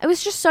 It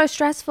was just so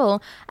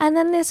stressful. And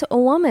then this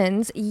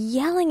woman's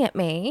yelling at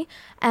me,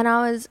 and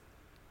I was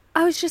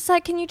just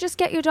like, can you just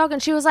get your dog?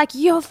 And she was like,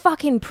 you're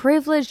fucking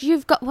privileged.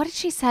 You've got, what did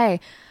she say?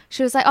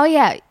 She was like, oh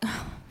yeah,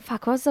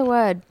 fuck, what's the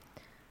word?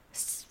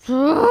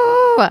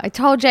 I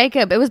told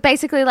Jacob. It was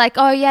basically like,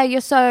 oh yeah,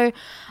 you're so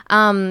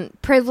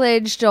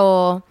privileged,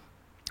 or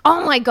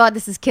oh my God,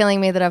 this is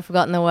killing me that I've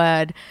forgotten the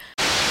word.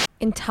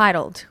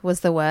 Entitled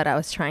was the word I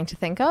was trying to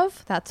think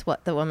of. That's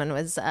what the woman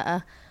was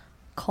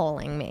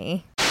calling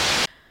me.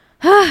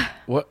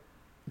 What?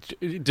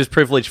 Does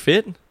privilege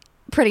fit?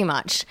 Pretty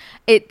much.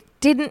 It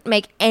didn't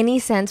make any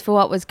sense for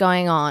what was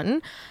going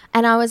on.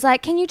 And I was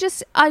like, can you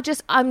just,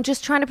 I'm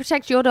just trying to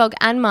protect your dog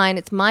and mine.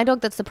 It's my dog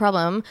that's the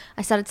problem.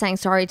 I started saying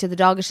sorry to the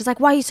dog. And she's like,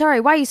 why are you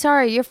sorry? Why are you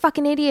sorry? You're a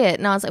fucking idiot.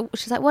 And I was like,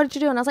 she's like, what did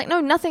you do? And I was like, no,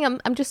 nothing.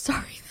 I'm just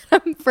sorry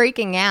that I'm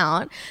freaking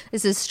out.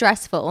 This is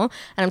stressful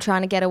and I'm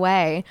trying to get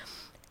away.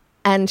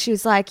 And she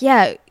was like,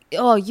 yeah,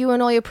 oh, you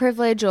and all your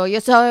privilege, or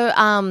you're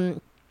so,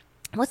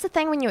 what's the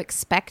thing when you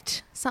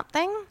expect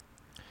something?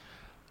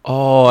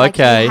 Oh, Like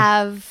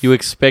okay. you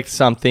expect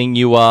something,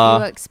 you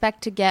You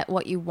expect to get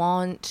what you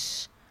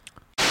want.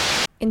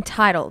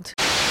 Entitled.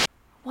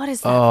 What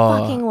is that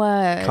fucking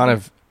word? Kind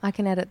of. I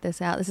can edit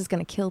this out. This is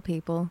going to kill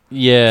people.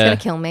 Yeah. It's going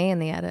to kill me in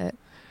the edit.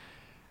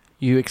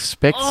 You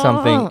expect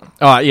something.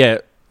 Oh, yeah.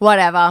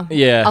 Whatever.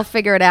 Yeah. I'll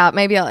figure it out.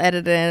 Maybe I'll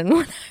edit it in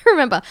when I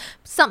remember.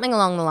 Something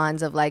along the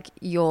lines of like,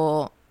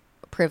 you're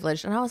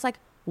privileged. And I was like,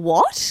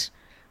 what?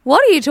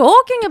 What are you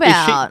talking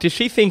about? Does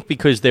she think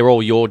because they're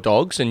all your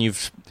dogs and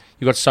you've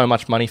got so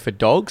much money for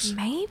dogs?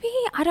 Maybe.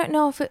 I don't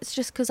know if it's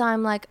just because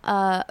I'm like,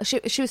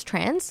 she was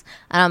trans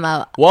and I'm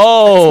a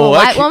Whoa,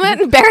 white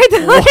woman. Buried the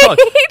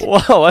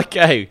lead. Whoa,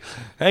 okay.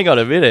 Hang on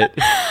a minute.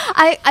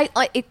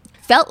 It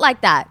felt like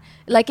that.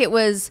 Like it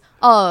was,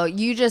 oh,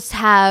 you just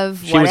have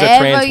She was a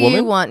whatever trans you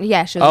woman? want.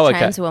 Yeah, she was a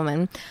trans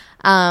woman.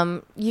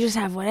 You just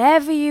have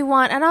whatever you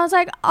want. And I was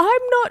like,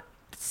 I'm not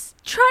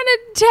trying to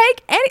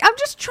take any, I'm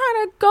just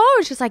trying to go.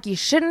 She's like, you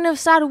shouldn't have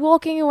started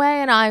walking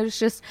away. And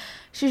she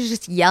was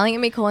just yelling at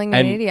me, calling me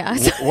an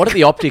idiot. What are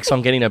the optics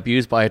on getting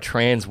abused by a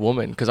trans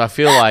woman? Because I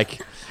feel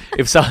like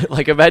if so,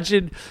 like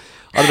imagine,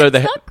 I don't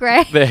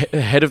know,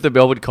 the head of the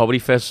Melbourne Comedy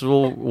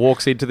Festival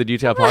walks into the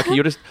Newtown Park and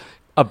you're just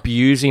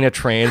abusing a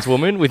trans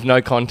woman with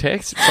no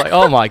context. It's like,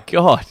 oh my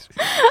God.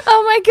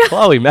 Oh my God.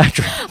 Chloe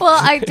Madron. Well,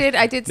 I did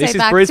say this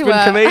back is Brisbane to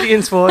her.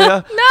 comedians for you.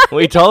 No.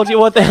 We told you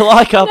what they're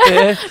like up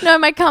there. No,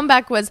 my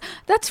comeback was,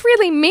 that's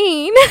really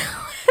mean.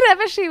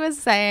 Whatever she was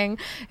saying,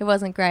 it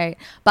wasn't great.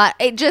 But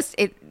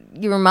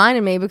you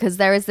reminded me because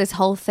there is this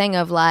whole thing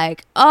of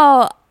like,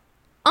 oh,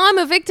 I'm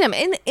a victim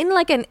in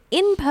like an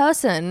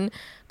in-person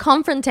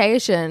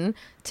confrontation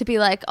to be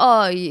like,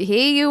 oh,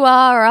 here you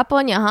are up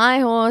on your high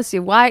horse,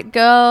 you white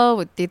girl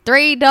with your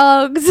 3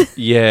 dogs.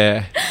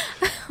 Yeah.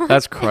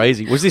 That's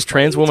crazy. Was this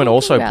trans woman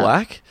also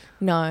black?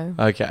 No.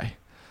 Okay.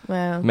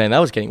 Well, man, that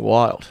was getting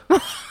wild.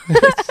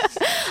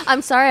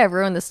 I'm sorry I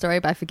ruined the story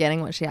by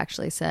forgetting what she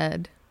actually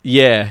said.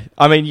 Yeah.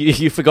 I mean,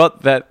 you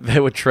forgot that they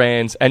were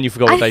trans and you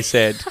forgot what they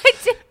said. I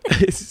did.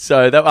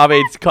 So,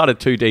 it's kind of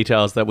 2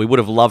 details that we would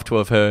have loved to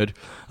have heard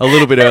a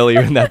little bit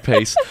earlier in that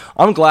piece.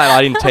 I'm glad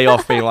I didn't tee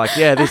off being like,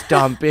 yeah, this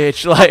dumb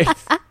bitch. Like,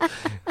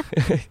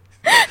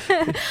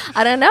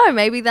 I don't know.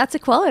 Maybe that's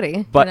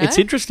equality. But it's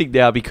interesting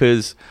now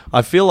because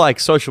I feel like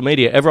social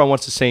media, everyone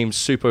wants to seem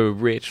super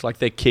rich, like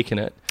they're kicking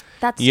it.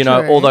 That's you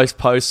know, all those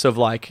posts of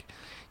like,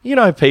 you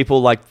know,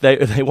 people like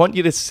they want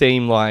you to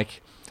seem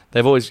like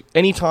they've always,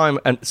 anytime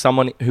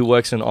someone who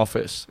works in an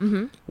office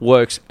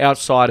works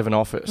outside of an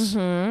office,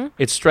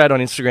 it's straight on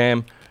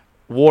Instagram,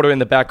 water in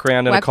the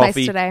background and Workplace a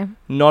coffee. today.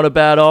 Not a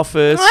bad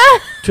office.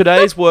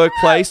 Today's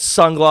workplace,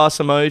 sunglass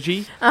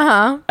emoji.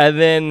 And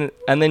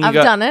then you I've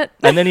go, done it.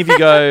 And then if you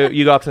go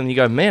up to them and you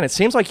go, man, it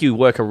seems like you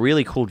work a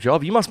really cool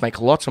job. You must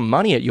make lots of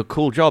money at your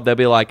cool job. They'll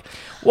be like,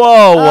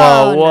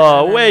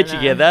 whoa, where'd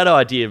you get that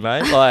idea,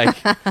 mate?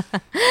 Like,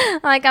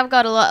 like I've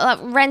got a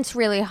lot, like, rent's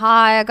really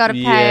high. I got to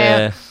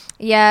pay.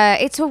 Yeah,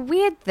 it's a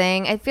weird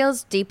thing. It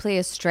feels deeply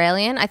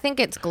Australian. I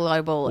think it's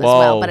global as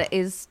well, but it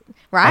is,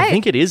 right? I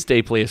think it is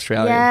deeply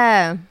Australian.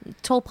 Yeah.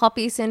 Tall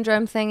poppy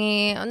syndrome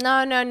thingy.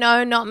 No,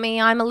 not me.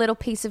 I'm a little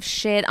piece of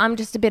shit. I'm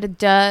just a bit of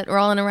dirt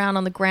rolling around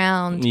on the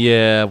ground.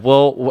 Yeah,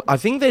 well, I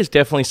think there's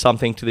definitely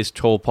something to this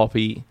tall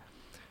poppy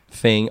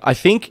thing. I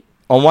think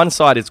on one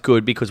side it's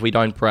good because we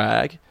don't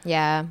brag.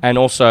 Yeah. And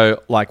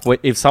also, like,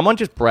 if someone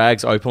just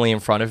brags openly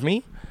in front of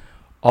me,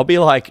 I'll be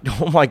like,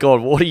 oh my God,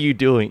 what are you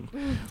doing?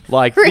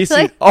 Like, really? This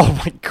is, oh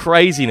my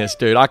craziness,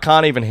 dude. I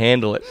can't even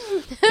handle it.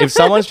 If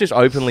someone's just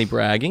openly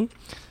bragging,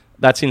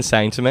 that's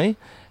insane to me.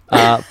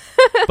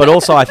 But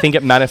also, I think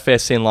it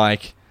manifests in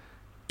like,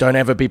 don't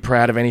ever be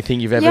proud of anything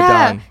you've ever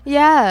done.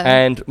 Yeah.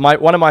 And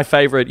one of my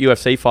favorite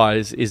UFC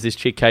fighters is this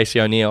chick, Casey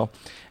O'Neill,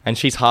 and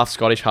she's half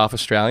Scottish, half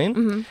Australian.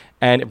 Mm-hmm.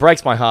 And it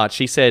breaks my heart.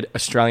 She said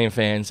Australian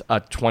fans are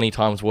 20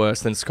 times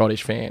worse than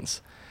Scottish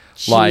fans.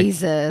 Like,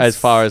 Jesus. as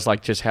far as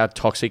like just how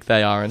toxic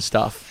they are and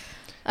stuff.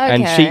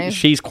 Okay. And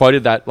she's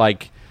quoted that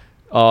like,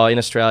 in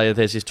Australia,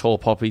 there's this tall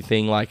poppy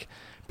thing. Like,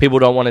 people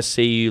don't want to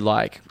see you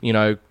like, you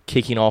know,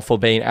 kicking off or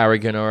being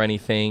arrogant or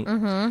anything.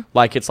 Mm-hmm.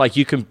 Like, it's like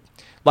you can,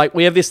 like,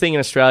 we have this thing in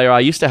Australia. I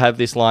used to have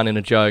this line in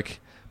a joke,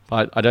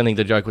 but I don't think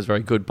the joke was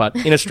very good. But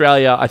in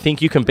Australia, I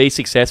think you can be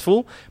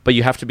successful, but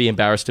you have to be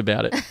embarrassed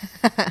about it.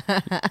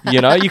 You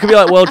know, you can be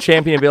like world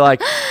champion and be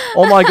like,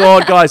 oh my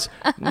God, guys,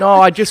 no,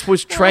 I just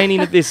was training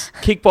at this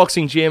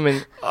kickboxing gym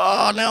and,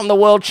 oh, now I'm the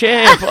world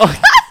champ.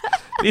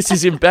 This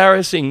is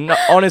embarrassing. No,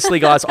 honestly,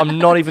 guys, I'm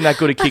not even that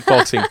good at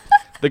kickboxing.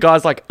 The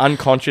guy's like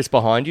unconscious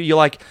behind you. You're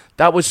like,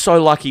 that was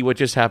so lucky what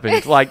just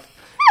happened. Like,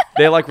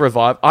 they're like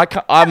revived.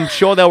 I'm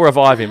sure they'll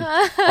revive him.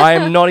 I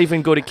am not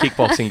even good at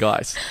kickboxing,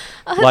 guys.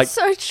 That's like,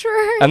 so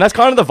true. And that's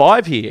kind of the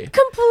vibe here.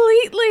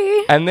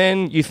 Completely. And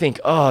then you think,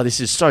 oh, this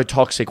is so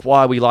toxic.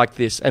 Why are we like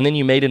this? And then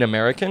you meet an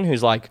American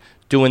who's like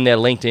doing their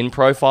LinkedIn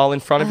profile in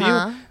front of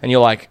you. And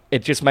you're like,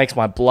 it just makes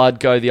my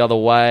blood go the other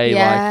way.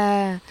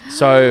 Yeah. Like,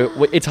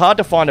 so it's hard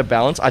to find a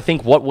balance. I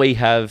think what we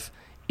have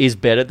is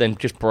better than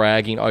just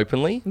bragging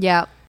openly.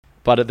 Yeah.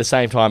 But at the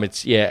same time,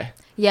 it's, yeah.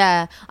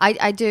 Yeah,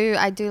 I do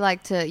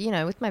like to, you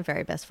know, with my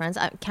very best friends.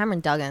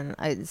 Cameron Duggan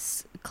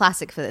is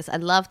classic for this. I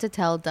love to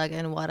tell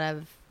Duggan what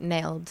I've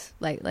nailed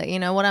lately, you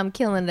know, what I'm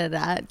killing it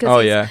at.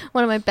 Because he's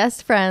one of my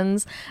best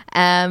friends.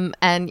 And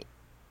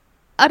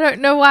I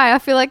don't know why. I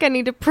feel like I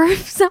need to prove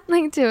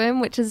something to him,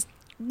 which is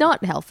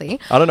not healthy.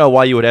 I don't know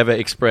why you would ever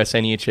express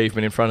any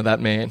achievement in front of that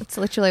man. It's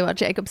literally what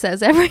Jacob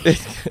says every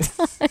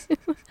time.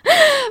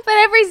 But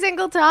every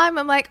single time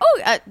I'm like,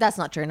 oh, that's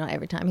not true. Not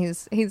every time.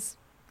 He's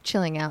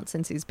chilling out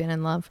since he's been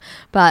in love.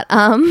 But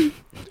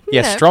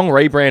yeah, strong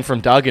rebrand from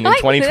Duggan in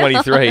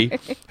 2023.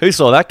 Who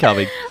saw that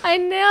coming? I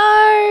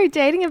know.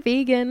 Dating a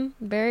vegan.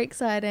 Very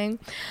exciting.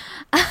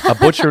 A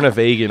butcher and a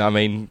vegan. I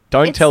mean,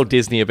 don't tell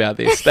Disney about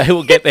this. They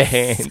will get their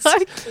hands so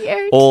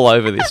cute. all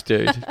over this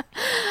dude.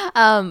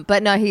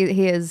 But no,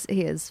 he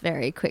is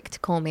very quick to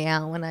call me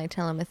out when I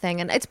tell him a thing,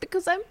 and it's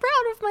because I'm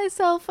proud of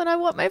myself and I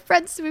want my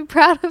friends to be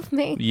proud of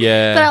me.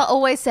 Yeah. But I'll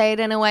always say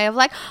it in a way of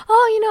like,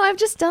 oh, you know, I've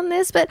just done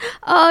this, but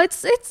oh,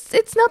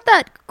 it's not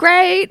that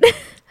great.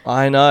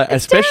 I know,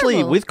 It's especially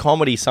terrible. with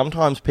comedy.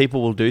 Sometimes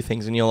people will do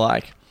things, and you're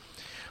like,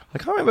 I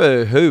can't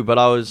remember who, but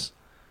I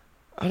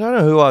don't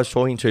know who I was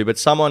talking to,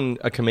 but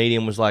a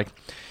comedian was like,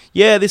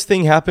 yeah, this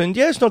thing happened.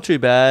 Yeah, it's not too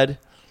bad.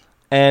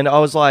 And I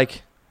was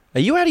like, are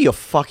you out of your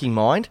fucking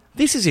mind?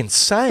 This is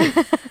insane.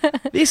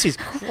 This is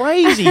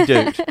crazy,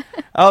 dude.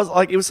 I was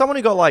like, it was someone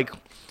who got like,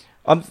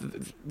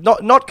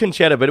 not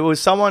Conchetta, but it was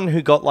someone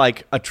who got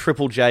like a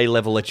Triple J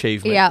level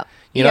achievement. Yeah.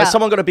 You know, Yeah.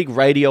 someone got a big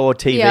radio or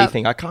TV Yeah.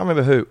 thing. I can't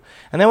remember who.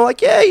 And they were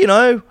like, yeah, you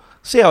know,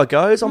 see how it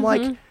goes. I'm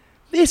like,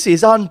 this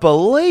is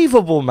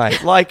unbelievable,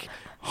 mate. Like,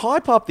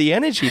 hype up the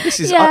energy. This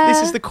is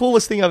the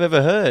coolest thing I've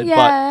ever heard. Yeah.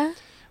 But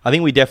I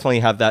think we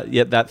definitely have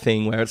that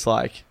thing where it's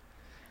like,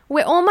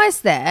 We're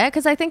almost there,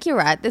 because I think you're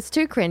right. It's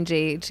too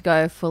cringy to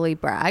go fully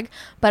brag.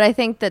 But I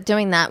think that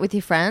doing that with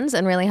your friends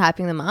and really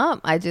hyping them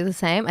up, I do the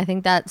same. I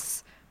think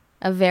that's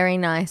a very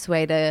nice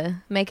way to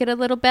make it a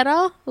little better,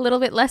 a little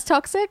bit less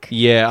toxic.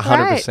 yeah,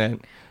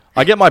 100%.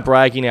 I get my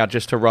bragging out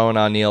just to Rowan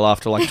O'Neill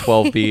after like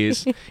 12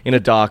 beers in a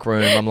dark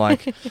room. I'm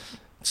like,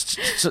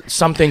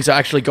 some things are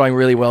actually going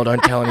really well.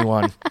 Don't tell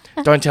anyone.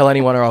 Don't tell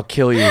anyone or I'll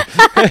kill you.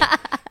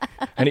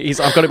 And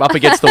I've got him up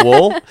against the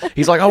wall.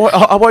 He's like,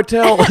 I won't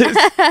tell.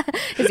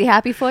 Is he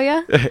happy for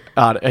you?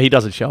 He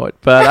doesn't show it,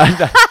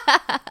 but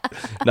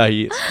no,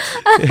 he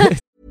is.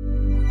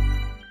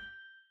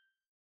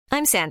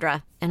 I'm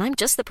Sandra, and I'm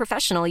just the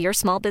professional your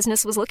small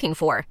business was looking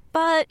for.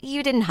 But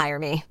you didn't hire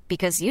me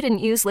because you didn't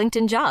use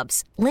LinkedIn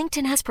Jobs.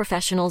 LinkedIn has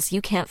professionals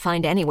you can't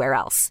find anywhere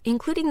else,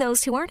 including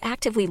those who aren't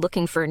actively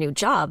looking for a new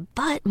job,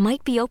 but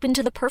might be open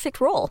to the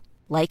perfect role,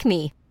 like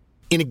me.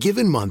 In a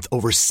given month,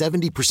 over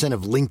 70%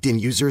 of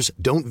LinkedIn users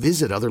don't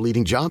visit other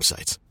leading job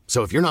sites.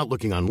 So if you're not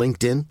looking on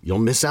LinkedIn, you'll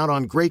miss out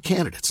on great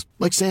candidates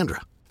like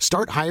Sandra.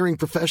 Start hiring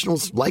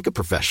professionals like a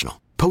professional.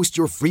 Post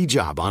your free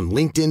job on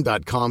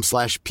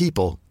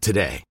linkedin.com/people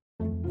today.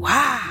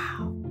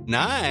 Wow.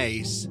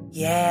 Nice.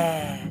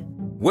 Yeah.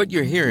 What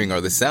you're hearing are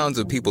the sounds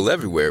of people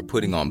everywhere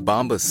putting on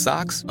Bombas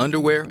socks,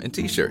 underwear, and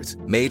T-shirts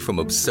made from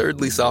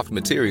absurdly soft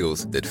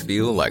materials that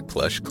feel like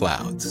plush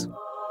clouds.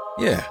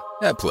 Yeah,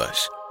 that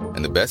plush.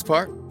 And the best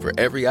part? For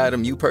every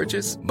item you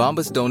purchase,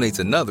 Bombas donates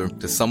another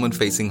to someone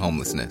facing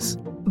homelessness.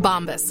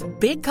 Bombas.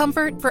 Big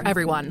comfort for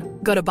everyone.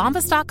 Go to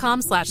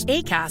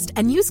bombas.com/ACAST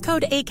and use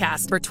code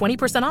ACAST for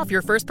 20% off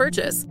your first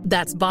purchase.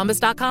 That's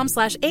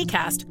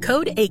bombas.com/ACAST.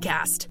 Code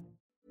ACAST.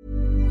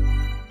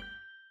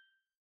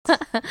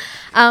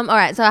 All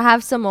right, so I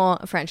have some more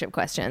friendship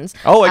questions.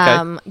 Oh,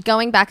 okay.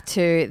 Going back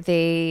to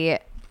the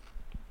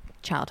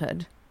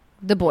childhood,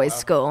 the boys'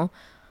 school.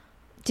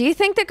 Do you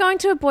think that going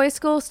to a boys'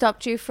 school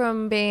stopped you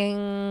from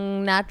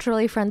being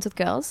naturally friends with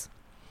girls?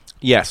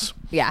 Yes.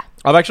 Yeah.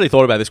 I've actually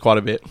thought about this quite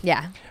a bit.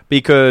 Yeah.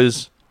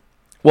 Because,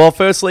 well,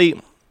 firstly,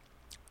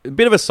 a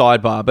bit of a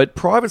sidebar, but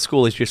private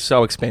school is just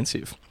so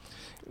expensive.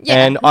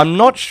 Yeah. And I'm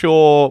not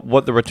sure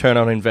what the return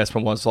on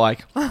investment was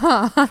like.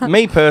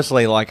 Me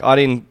personally, like, I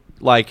didn't,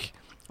 like,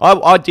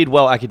 I did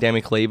well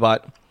academically,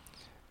 but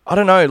I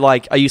don't know,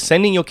 like, are you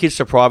sending your kids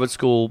to private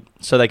school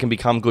so they can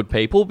become good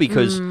people?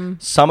 Because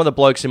some of the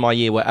blokes in my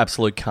year were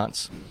absolute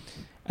cunts.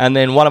 And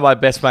then one of my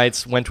best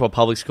mates went to a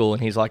public school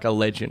and he's like a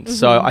legend.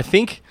 So I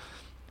think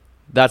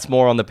that's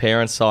more on the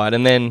parents' side.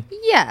 And then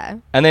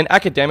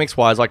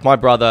academics-wise, like my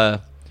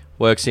brother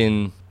works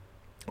in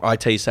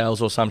IT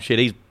sales or some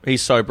shit.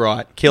 He's so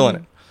bright, killing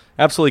it.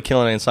 Absolutely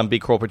killing it in some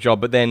big corporate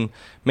job. But then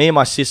me and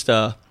my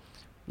sister,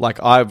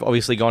 like I've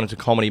obviously gone into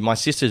comedy. My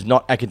sister's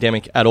not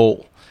academic at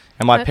all.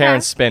 And my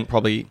parents spent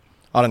probably,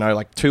 I don't know,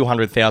 like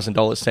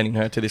 $200,000 sending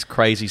her to this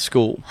crazy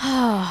school.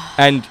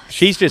 And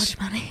she's just,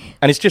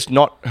 and it's just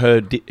not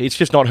her, it's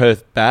just not her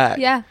bag.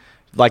 Yeah.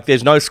 Like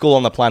there's no school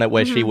on the planet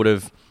where she would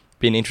have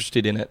been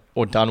interested in it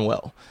or done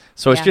well.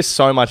 So it's just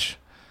so much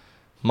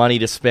money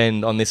to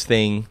spend on this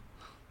thing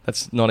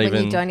that's not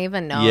even... you don't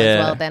even know as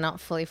well. They're not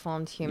fully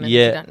formed humans.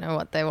 Yeah. You don't know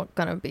what they're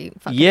going to be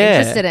fucking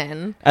interested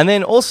in. And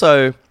then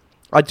also,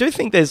 I do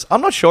think I'm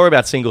not sure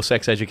about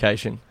single-sex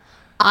education.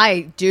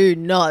 I do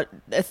not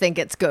think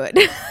it's good.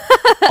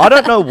 I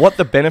don't know what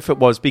the benefit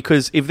was,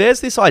 because if there's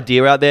this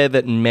idea out there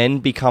that men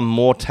become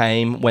more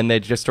tame when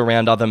they're just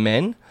around other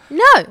men...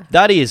 No.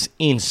 That is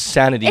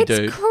insanity, dude.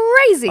 It's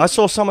crazy. I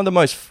saw some of the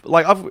most...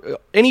 Like,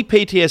 any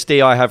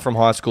PTSD I have from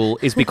high school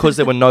is because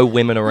there were no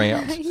women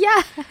around.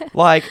 Yeah.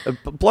 Like,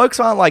 blokes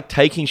aren't, like,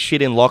 taking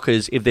shit in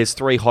lockers if there's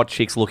 3 hot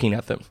chicks looking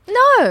at them.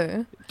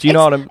 No. Do you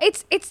know what I mean?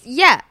 It's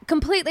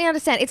completely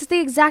understand. It's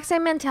the exact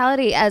same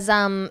mentality as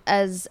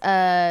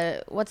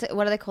what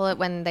do they call it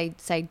when they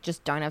say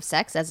just don't have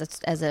sex as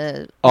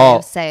a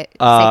safe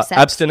sex?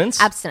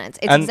 Abstinence. Abstinence.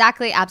 It's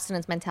exactly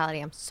abstinence mentality.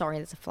 I'm sorry,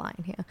 there's a fly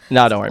in here.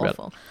 No, don't worry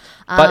about it.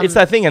 But it's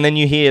that thing, and then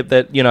you hear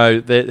that, you know,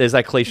 there's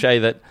that cliche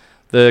that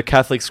the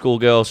Catholic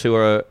schoolgirls who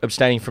are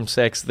abstaining from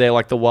sex, they're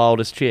like the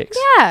wildest chicks.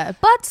 Yeah,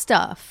 butt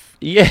stuff.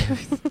 Yeah.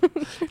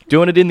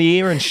 Doing it in the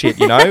ear and shit,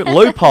 you know?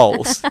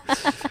 Loopholes.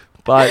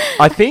 But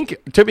I think,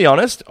 to be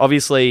honest,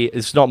 obviously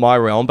it's not my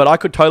realm, but I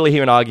could totally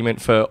hear an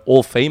argument for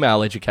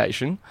all-female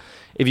education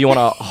if you want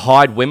to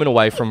hide women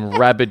away from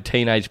rabid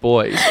teenage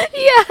boys.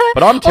 Yeah.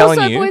 But I'm telling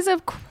you... Also, boys are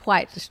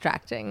quite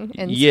distracting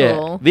in school.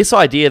 Yeah. This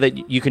idea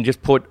that you can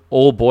just put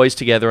all boys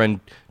together and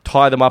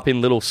tie them up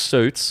in little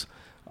suits.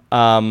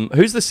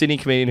 Who's the Sydney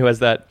comedian who has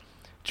that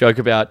joke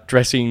about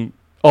dressing...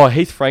 Oh,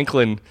 Heath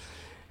Franklin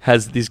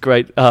has this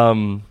great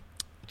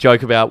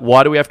joke about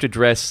why do we have to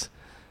dress...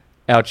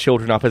 our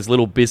children up as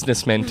little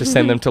businessmen to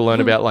send them to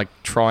learn about like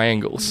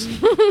triangles.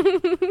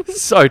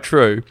 So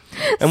true.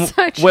 And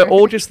so true. We're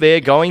all just there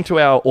going to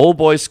our all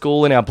boys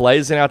school in our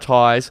blazers and our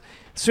ties.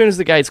 As soon as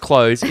the gates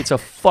close, it's a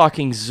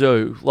fucking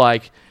zoo.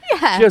 Like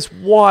just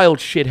wild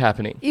shit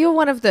happening. You're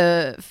one of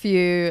the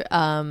few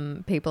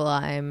people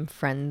I'm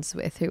friends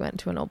with who went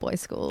to an all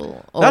boys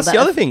school. That's the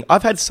other thing.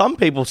 I've had some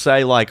people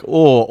say like,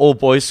 oh, all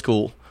boys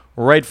school.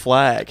 Red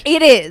flag.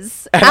 It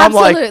is. And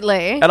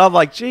Absolutely. I'm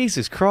like,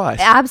 Jesus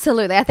Christ.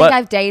 Absolutely. I think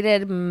I've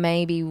dated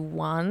maybe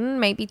 1,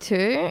 maybe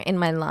 2 in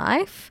my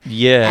life.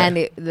 Yeah. And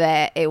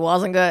it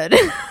wasn't good.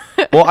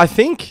 Well, I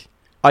think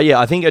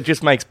it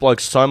just makes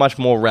blokes so much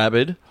more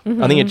rabid.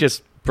 I think it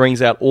just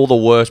brings out all the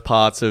worst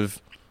parts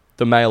of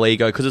the male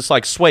ego, because it's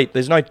like, sweet,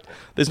 there's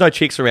no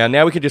chicks around.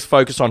 Now we can just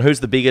focus on who's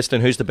the biggest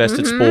and who's the best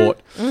at sport.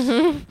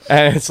 And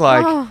it's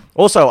like,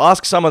 also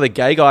ask some of the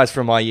gay guys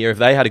from my year if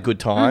they had a good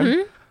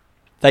time.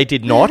 They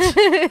did not.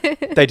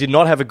 They did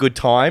not have a good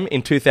time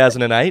in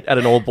 2008 at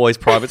an all-boys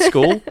private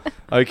school.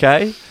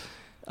 Okay?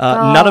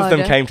 None of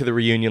them came to the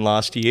reunion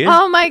last year.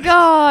 Oh, my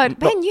God.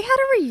 Ben, you had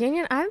a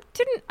reunion?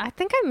 I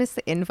think I missed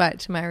the invite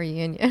to my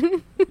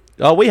reunion.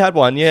 Oh, we had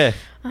one, yeah.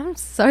 I'm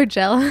so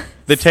jealous.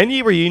 The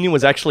 10-year reunion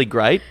was actually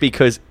great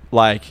because,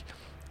 like,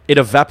 it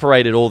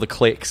evaporated all the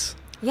cliques.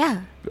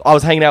 Yeah. I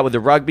was hanging out with the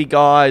rugby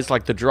guys,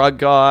 like the drug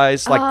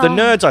guys. Like, the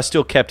nerds I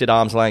still kept at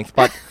arm's length,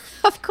 but...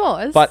 Of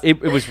course. But it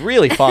was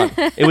really fun.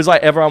 It was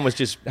like everyone was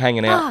just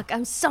hanging out. Fuck,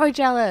 I'm so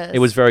jealous. It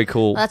was very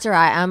cool. That's all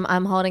right.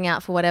 I'm holding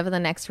out for whatever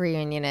the next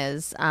reunion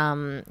is,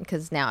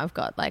 because now I've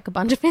got like a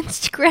bunch of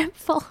Instagram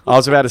followers. I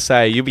was about to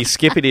say, you'll be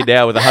skipping it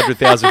now with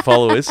 100,000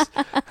 followers.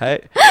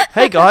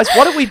 Hey guys,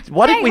 why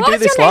didn't we do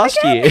this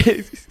last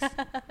year?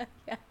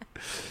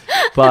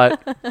 But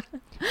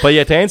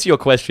yeah, to answer your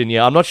question,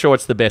 yeah, I'm not sure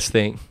it's the best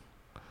thing.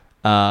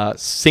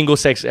 Single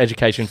sex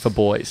education for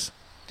boys,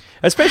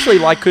 especially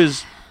like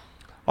because.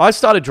 I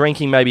started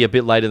drinking maybe a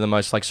bit later than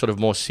most, like sort of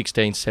more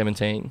 16,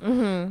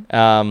 17.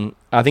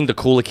 I think the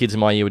cooler kids in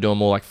my year were doing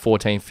more like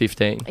 14,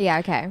 15. Yeah,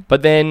 okay.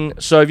 But then,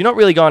 so if you're not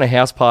really going to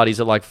house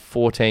parties at like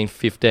 14,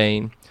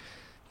 15,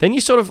 then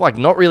you sort of like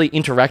not really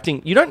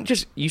interacting.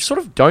 You sort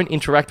of don't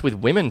interact with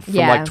women from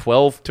like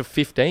 12 to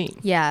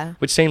 15. Yeah.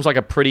 Which seems like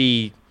a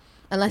pretty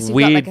Unless you've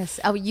weird.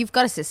 got you've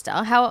got a sister.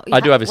 How I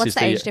do have a what's sister,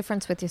 the age yeah.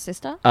 difference with your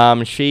sister?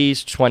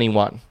 She's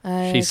 21.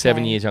 Okay. She's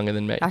 7 years younger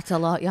than me. That's a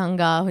lot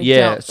younger. We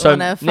Yeah. don't So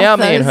wanna fuck now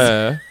me and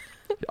those.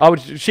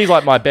 her, she's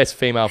like my best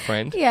female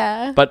friend.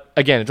 Yeah. But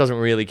again, it doesn't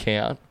really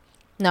count.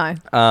 No.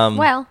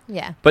 Well,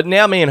 yeah. But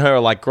now me and her are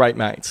like great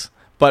mates.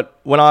 But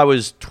when I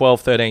was 12,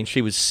 13, she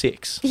was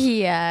 6.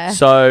 Yeah.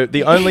 So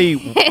the only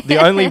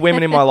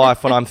women in my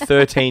life when I'm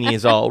 13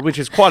 years old, which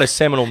is quite a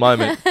seminal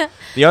moment,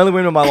 the only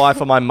women in my life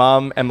are my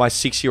mum and my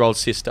 6-year-old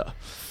sister.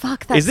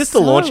 Fuck, that's Is this the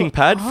so launching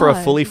pad for a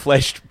odd. fully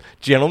fleshed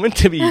gentleman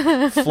to be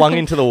flung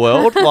into the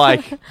world?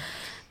 Like,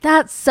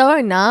 That's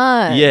so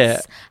nice. Yeah.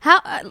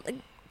 How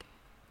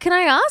can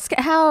I ask?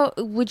 How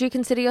would you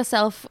consider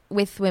yourself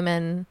with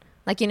women?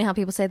 Like, you know how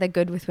people say they're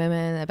good with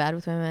women, they're bad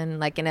with women,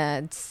 like in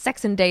a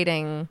sex and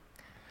dating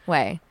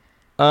way.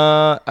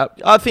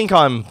 I think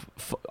I'm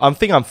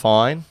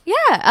fine. Yeah,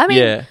 I mean,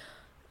 Yeah,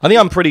 I think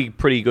I'm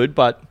pretty good,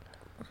 but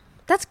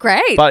that's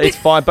great. it's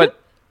fine. But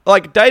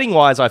like dating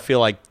wise, I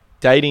feel like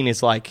dating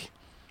is like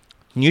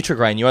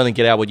Nutrigrain. You only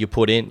get out what you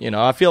put in. You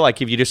know, I feel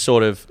like if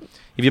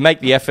you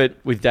make the effort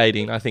with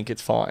dating, I think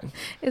it's fine.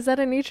 Is that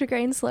a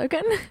Nutrigrain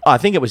slogan? I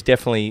think it was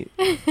definitely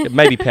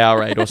maybe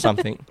Powerade or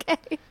something.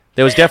 Okay.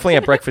 There was definitely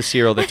a breakfast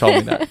cereal that told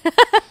me that.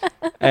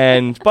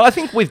 But I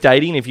think with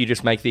dating, if you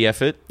just make the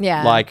effort,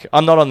 Yeah. like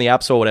I'm not on the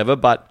apps or whatever,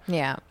 but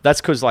Yeah. that's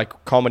because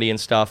like comedy and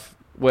stuff,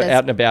 we're There's-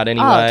 out and about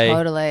anyway. Oh,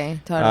 totally.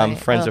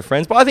 Friends Oh. are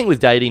friends. But I think with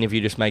dating, if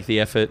you just make the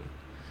effort,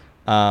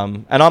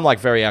 and I'm like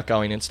very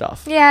outgoing and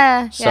stuff.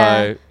 Yeah.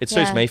 So it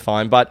suits yeah. me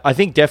fine. But I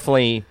think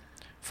definitely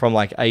from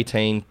like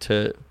 18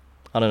 to,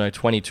 I don't know,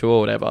 22 or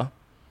whatever.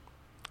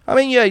 I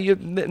mean, yeah,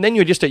 then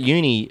you're just at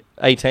uni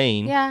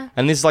 18. Yeah.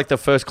 And this is like the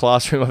first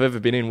classroom I've ever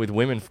been in with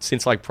women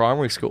since like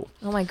primary school.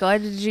 Oh my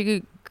God, did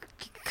you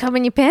come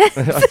in your pants?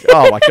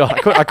 Oh my God,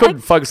 I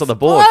couldn't focus on the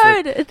board.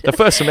 Exploded. The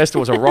first semester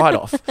was a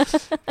write-off.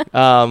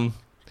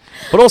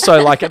 But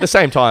also, like, at the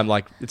same time,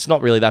 like, it's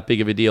not really that big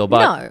of a deal.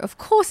 But No, of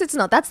course it's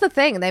not. That's the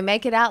thing. They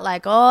make it out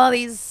like, oh,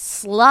 these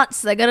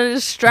sluts, they're going to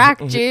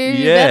distract you.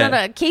 Yeah. They're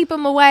going to keep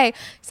them away.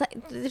 It's like,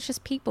 it's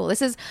just people.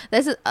 This is.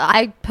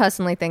 I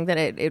personally think that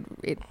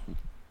it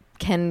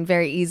can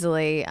very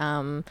easily,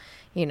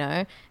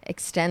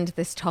 extend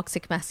this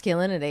toxic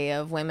masculinity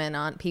of women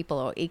aren't people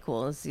or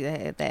equals.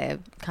 They're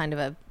kind of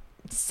a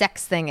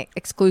sex thing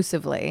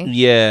exclusively.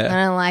 Yeah.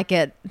 I don't like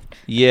it.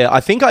 Yeah,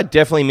 I think I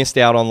definitely missed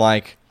out on,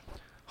 like,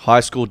 high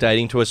school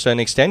dating to a certain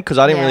extent because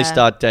I didn't really Yeah.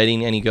 start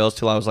dating any girls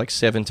till I was, like,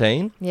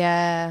 17.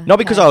 Yeah. Not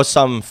because I was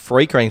some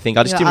freak or anything.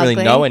 I just You're didn't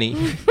really know ugly.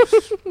 any.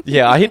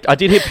 Yeah, I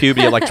did hit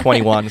puberty at like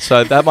 21,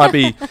 so that might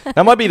be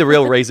the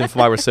real reason for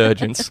my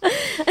resurgence.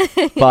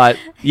 But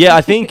yeah,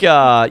 I think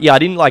I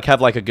didn't like have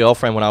like a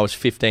girlfriend when I was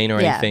 15 or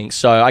Yeah. anything.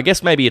 So I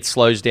guess maybe it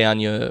slows down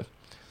your,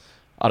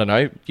 I don't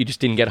know, you just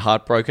didn't get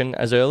heartbroken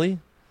as early.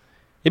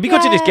 It'd be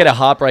good to just get a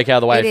heartbreak out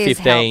of the way It at is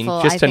 15,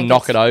 helpful. just I to think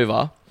knock it's it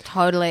over.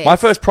 Totally. My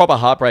first proper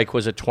heartbreak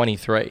was at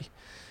 23.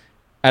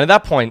 And at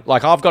that point,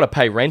 like, I've got to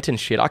pay rent and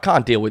shit. I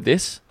can't deal with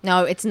this.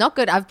 No, it's not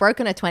good. I've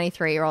broken a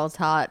 23-year-old's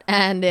heart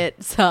and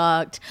it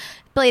sucked.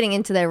 Bleeding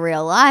into their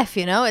real life,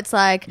 you know? It's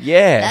like...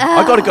 Yeah.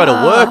 I got to go to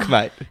work,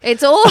 mate.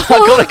 It's awful. I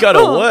got to go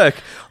to work.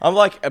 I'm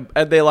like...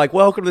 And they're like,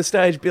 welcome to the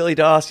stage, Billy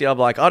Darcy. I'm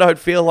like, I don't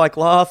feel like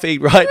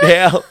laughing right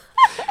now.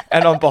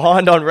 And I'm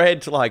behind on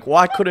rent. Like,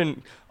 why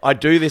couldn't I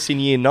do this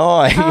in year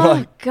 9? Oh,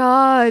 Like,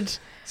 God.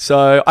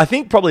 so I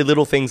think probably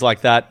little things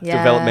like that,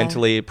 Yeah.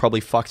 developmentally, it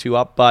probably fucks you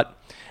up. But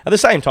at the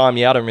same time,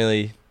 yeah, I don't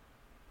really...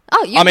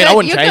 Oh, you're I mean, good. I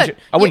wouldn't You're change good. it.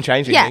 I wouldn't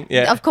change anything.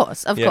 Yeah, of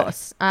course, of Yeah.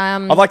 course.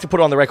 I'd like to put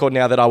on the record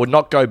now that I would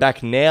not go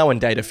back now and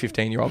date a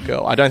 15-year-old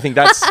girl. I don't think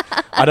that's...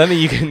 I don't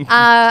think you can...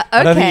 I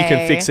don't think you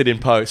can fix it in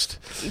post.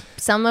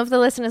 Some of the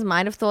listeners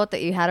might have thought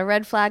that you had a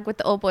red flag with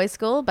the all-boys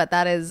school, but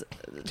that is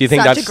Do you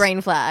think such that's a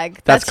green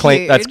flag. That's clean.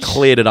 huge. That's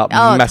cleared it up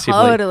Oh, massively.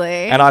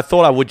 totally. And I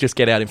thought I would just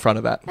get out in front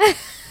of that.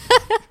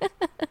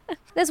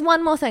 There's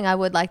one more thing I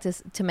would like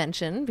to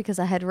mention because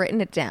I had written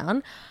it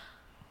down.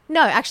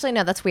 No, actually,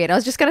 no, that's weird. I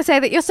was just going to say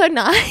that you're so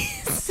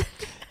nice.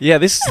 Yeah,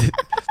 this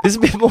is a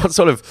bit more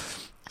sort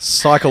of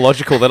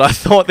psychological than I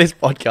thought this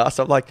podcast.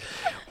 I'm like,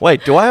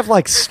 wait, do I have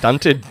like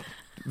stunted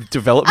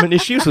development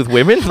issues with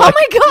women? Like, Oh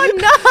my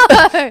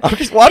God, no! I'm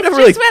just, well, I've It's never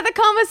really... just where the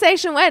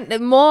conversation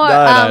went more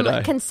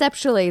No.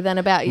 conceptually than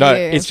about No, you.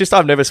 it's just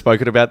I've never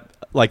spoken about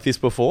like this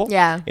before.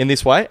 Yeah. In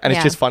this way, and Yeah.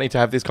 it's just funny to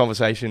have this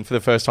conversation for the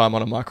first time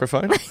on a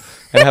microphone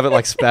and have it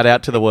like spat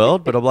out to the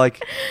world. But I'm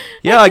like,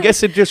 yeah, I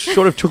guess it just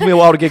sort of took me a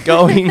while to get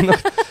going.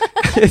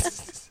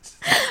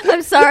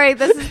 I'm sorry.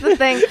 This is the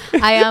thing.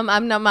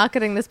 I'm not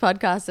marketing this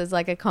podcast as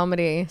like a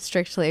comedy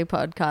strictly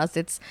podcast.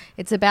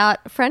 It's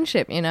about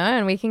friendship, you know,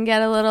 and we can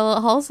get a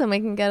little wholesome. We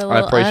can get a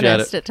little appreciate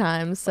earnest it. at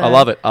times. So I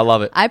love it. I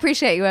love it. I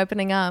appreciate you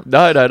opening up.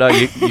 No.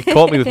 You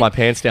caught me with my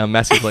pants down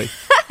massively.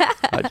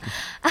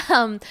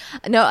 No,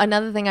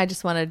 another thing I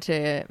just wanted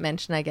to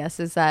mention, I guess,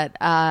 is that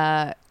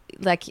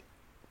like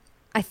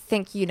I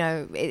think, you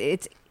know,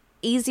 it's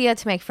easier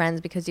to make friends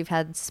because you've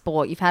had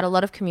sport, you've had a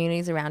lot of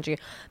communities around you,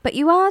 but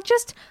you are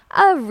just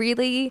a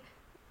really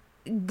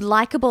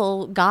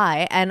likable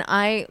guy, and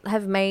I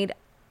have made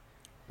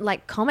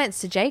like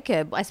comments to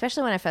Jacob,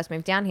 especially when I first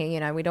moved down here. You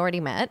know, we'd already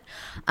met.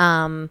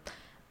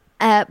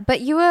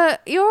 But you're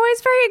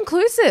always very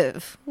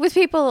inclusive with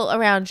people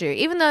around you,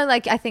 even though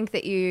like I think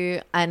that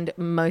you and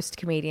most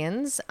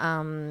comedians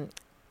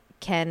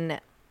can,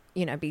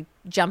 you know, be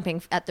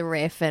jumping at the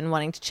riff and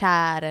wanting to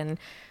chat, and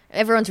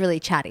everyone's really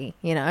chatty,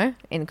 you know,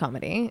 in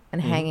comedy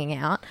and hanging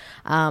out.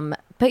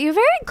 But you're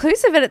very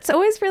inclusive, and it's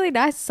always really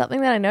nice. It's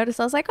something that I noticed.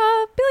 I was like,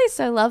 oh, Billy's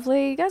so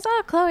lovely. He goes,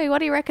 oh, Chloe, what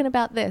do you reckon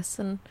about this?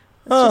 And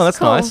that's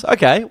cool. nice.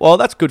 Okay, well,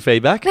 that's good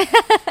feedback.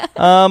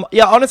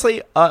 Yeah,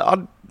 honestly,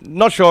 I'm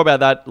not sure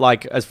about that,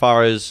 like, as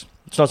far as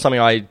it's not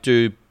something I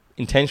do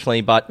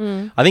intentionally, but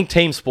I think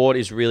team sport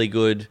is really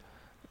good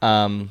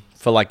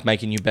for, like,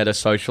 making you better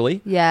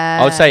socially. Yeah.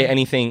 I would say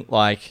anything,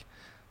 like,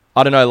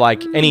 I don't know,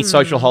 like, any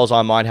social holes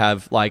I might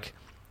have, like,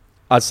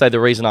 I'd say the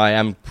reason I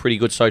am pretty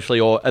good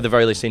socially, or at the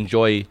very least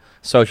enjoy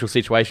social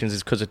situations,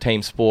 is because of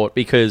team sport.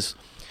 Because,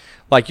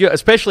 like,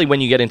 especially when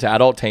you get into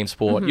adult team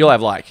sport, you'll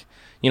have, like,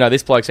 you know,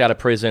 this bloke's out of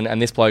prison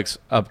and this bloke's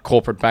a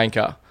corporate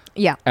banker.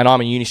 Yeah. And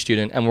I'm a uni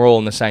student, and we're all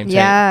in the same team.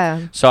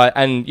 Yeah. So,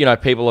 and, you know,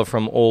 people are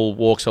from all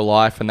walks of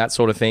life and that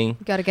sort of thing.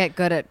 You got to get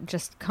good at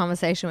just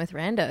conversation with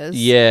randos.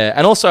 Yeah.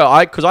 And also,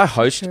 because I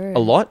host a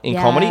lot in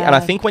comedy, and I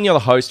think when you're the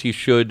host, you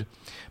should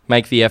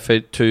make the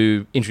effort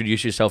to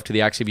introduce yourself to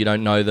the acts if you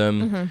don't know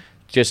them.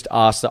 Just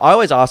ask them. I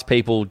always ask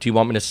people, do you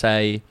want me to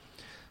say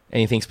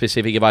anything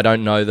specific if I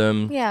don't know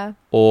them? Yeah.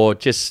 Or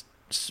just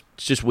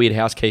weird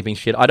housekeeping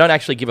shit. I don't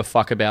actually give a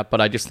fuck about, but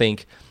I just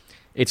think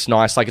it's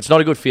nice. Like, it's not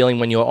a good feeling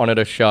when you're on at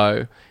a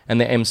show and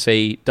the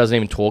MC doesn't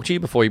even talk to you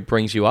before he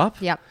brings you up.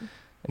 Yep.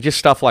 And just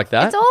stuff like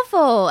that. It's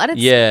awful. And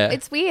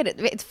it's weird.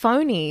 It's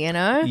phony, you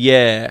know?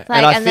 Yeah.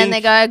 Like, and then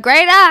they go,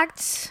 great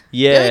act.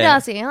 Yeah. Billy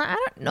Darcy. I'm like, I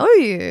don't know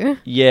you.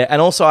 Yeah.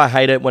 And also I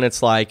hate it when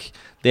it's like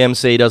the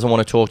MC doesn't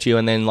want to talk to you,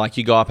 and then like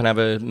you go up and have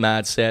a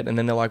mad set, and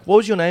then they're like, what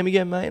was your name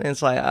again, mate? And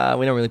it's like,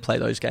 we don't really play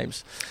those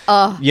games.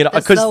 Oh, you know,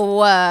 that's the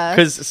worst.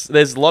 Because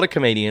there's a lot of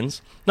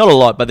comedians, not a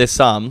lot, but there's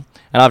some,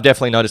 and I've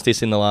definitely noticed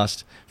this in the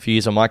last few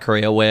years of my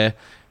career, where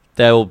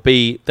they'll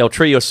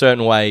treat you a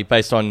certain way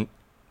based on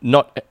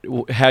not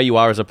how you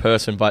are as a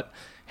person, but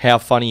how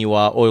funny you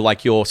are, or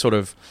like your sort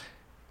of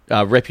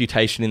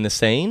reputation in the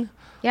scene.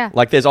 Yeah.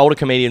 Like, there's older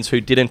comedians who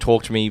didn't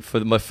talk to me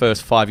for my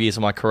first 5 years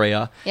of my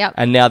career. Yep.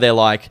 And now they're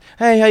like,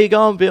 hey, how you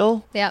going,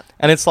 Bill? Yep.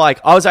 And it's like,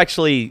 I was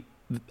actually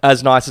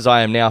as nice as I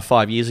am now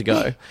 5 years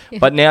ago.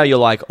 But now you're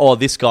like, oh,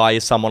 this guy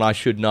is someone I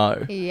should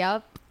know.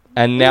 Yep.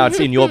 And now it's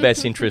in your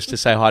best interest to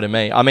say hi to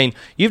me. I mean,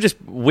 you've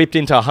just whipped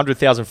into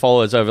 100,000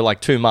 followers over like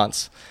 2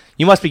 months.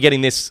 You must be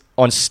getting this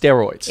on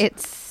steroids.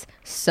 It's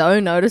so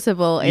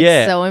noticeable.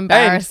 It's so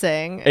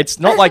embarrassing. And it's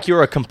not like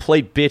you're a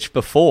complete bitch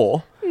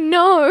before.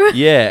 No.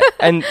 Yeah,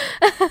 and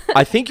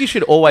I think you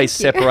should always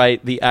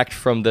separate the act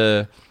from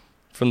the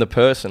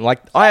person. Like,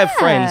 I have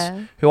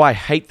friends who I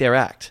hate their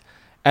act,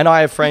 and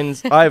I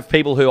have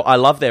people who I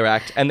love their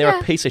act, and they're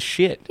a piece of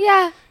shit.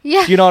 Yeah.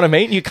 Yeah. Do you know what I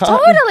mean? You can't.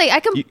 Totally.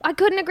 I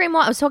couldn't agree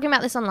more. I was talking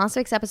about this on last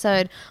week's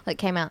episode that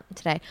came out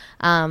today.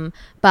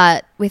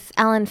 But with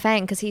Alan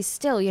Fang, because he's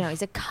still, you know,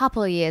 he's a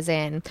couple of years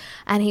in,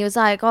 and he was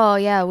like, oh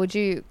yeah,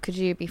 could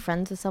you be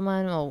friends with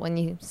someone, or when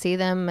you see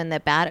them and they're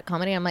bad at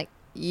comedy? I'm like,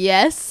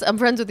 yes, I'm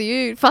friends with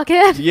you,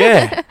 fuckhead.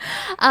 Yeah.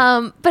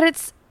 But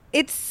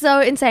it's so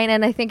insane,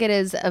 and I think it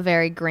is a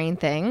very green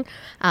thing,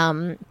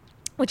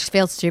 which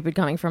feels stupid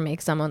coming from me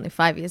because I'm only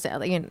 5 years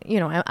out. You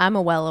know, I'm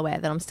well aware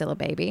that I'm still a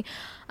baby.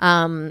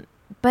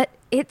 But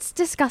it's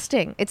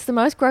disgusting. It's the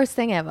most gross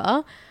thing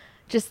ever.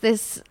 Just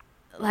this,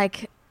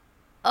 like,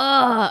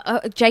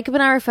 Jacob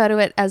and I refer to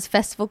it as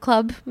festival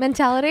club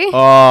mentality.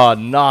 Oh,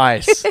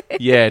 nice.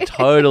 Yeah,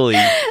 totally.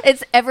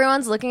 It's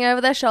everyone's looking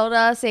over their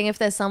shoulder, seeing if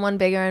there's someone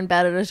bigger and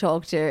better to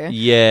talk to.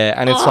 Yeah,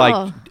 and it's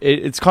like,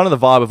 it's kind of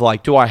the vibe of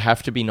like, do I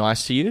have to be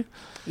nice to you?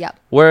 Yep.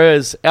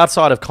 Whereas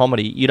outside of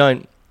comedy, you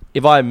don't,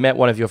 if I met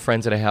one of your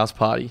friends at a house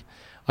party,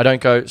 I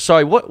don't go,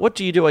 sorry, what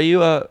do you do? Are you,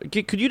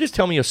 could you just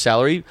tell me your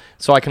salary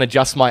so I can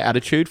adjust my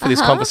attitude for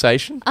this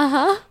conversation?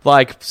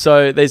 Like,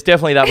 so there's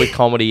definitely that with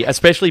comedy,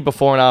 especially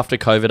before and after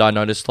COVID. I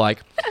noticed,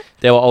 like,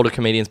 there were older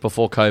comedians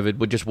before COVID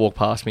would just walk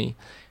past me.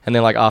 And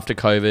then, like, after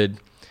COVID,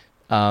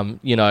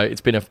 you know,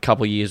 it's been a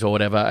couple of years or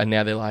whatever, and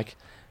now they're like,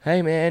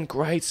 hey, man,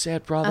 great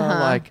set, brother.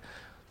 Like,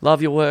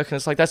 love your work. And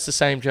it's like, that's the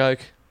same joke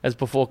as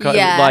before COVID.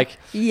 Yeah. Like,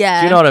 yeah.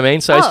 Do you know what I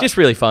mean? So it's just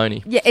really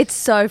phony. Yeah, it's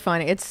so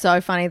funny. It's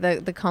so funny.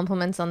 The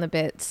compliments on the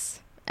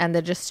bits and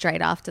the just straight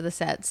after the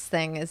sets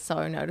thing is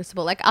so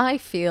noticeable. Like, I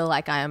feel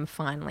like I am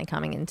finally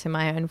coming into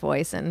my own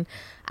voice and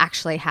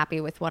actually happy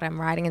with what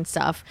I'm writing and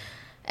stuff.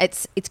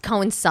 It's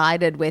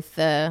coincided with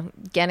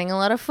getting a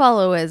lot of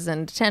followers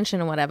and attention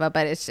and whatever,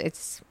 but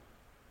it's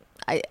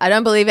I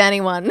don't believe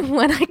anyone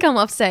when I come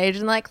off stage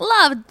and like,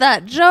 loved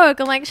that joke.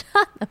 I'm like,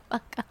 shut the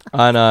fuck up.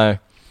 I know.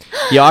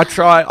 Yeah, I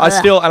try.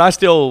 I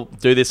still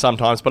do this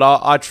sometimes, but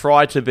I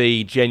try to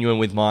be genuine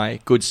with my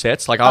good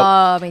sets. Like,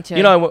 me too.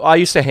 You know, I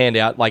used to hand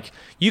out, like,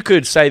 you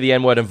could say the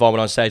N-word and vomit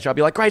on stage. I'd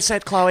be like, great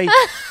set, Chloe.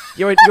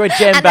 You're a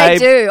gem, and babe. I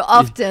do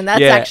often.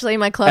 That's actually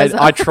my closer.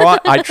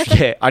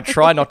 And I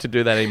try not to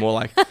do that anymore.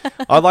 Like,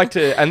 I like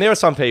to, and there are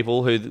some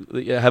people who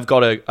have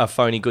got a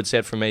phony good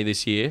set from me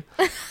this year.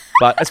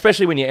 But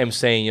especially when you're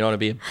emceeing, you don't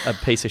want to be a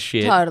piece of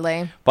shit.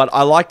 Totally. But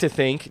I like to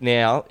think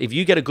now, if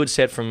you get a good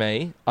set from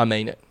me, I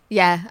mean it.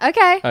 Yeah.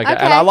 Okay. And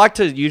I like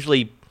to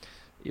usually,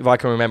 if I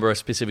can remember a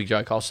specific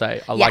joke, I'll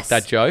say, I like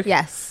that joke.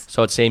 Yes.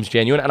 So it seems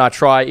genuine. And I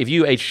try, if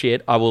you eat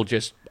shit,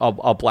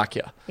 I'll black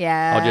you.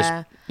 Yeah. I'll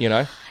just, you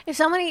know. If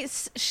someone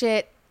eats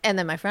shit and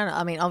then my friend,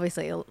 I mean,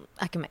 obviously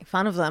I can make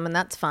fun of them and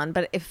that's fun.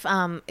 But if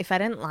I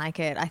didn't like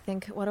it, I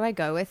think, what do I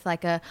go with?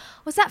 Like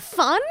was that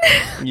fun?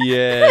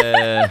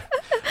 Yeah.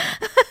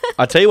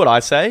 I tell you what I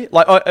say.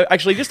 Like,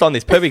 actually, just on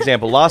this perfect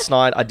example, last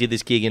night I did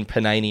this gig in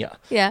Panania.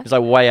 Yeah. It was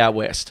like way out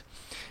west.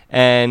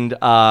 And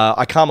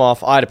I come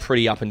off, I had a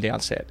pretty up and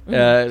down set. /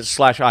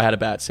 I had a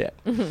bad set.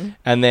 Mm-hmm.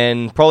 And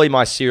then probably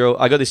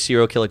I got this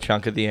serial killer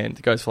chunk at the end.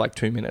 It goes for like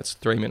 2 minutes,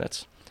 3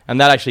 minutes. And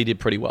that actually did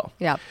pretty well.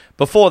 Yeah.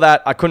 Before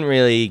that, I couldn't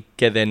really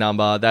get their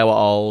number. They were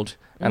old.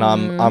 And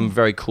I'm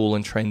very cool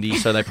and trendy,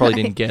 so they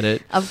probably didn't get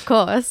it. Of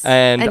course.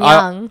 And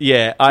young.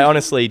 I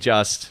honestly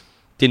just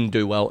didn't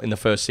do well in the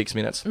first 6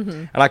 minutes. Mm-hmm.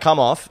 And I come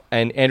off,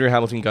 and Andrew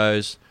Hamilton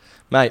goes,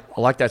 mate,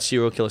 I like that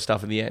serial killer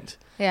stuff at the end.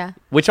 Yeah.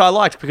 Which I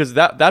liked because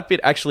that bit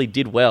actually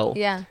did well.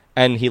 Yeah.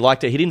 And he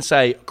liked it. He didn't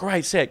say,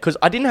 great set, because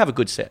I didn't have a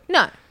good set.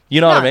 No.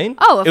 You know what I mean?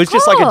 Oh, of course. It was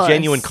just like a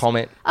genuine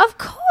comment. Of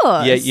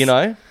course. Yeah, you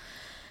know?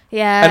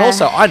 Yeah. And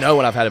also, I know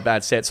when I've had a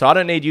bad set, so I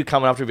don't need you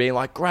coming up to being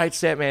like, great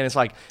set, man. It's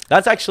like,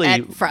 that's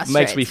actually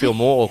makes me feel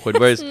more awkward.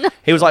 Whereas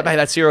he was like, mate,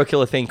 that serial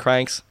killer thing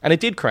cranks. And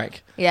it did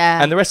crank.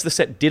 Yeah. And the rest of the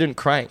set didn't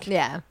crank.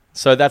 Yeah.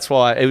 So that's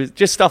why it was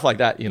just stuff like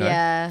that, you know?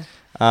 Yeah.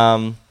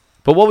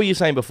 But what were you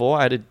saying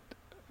before?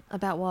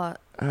 About what?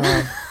 I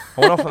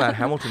went off on that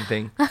Hamilton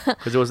thing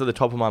because it was at the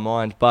top of my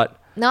mind. But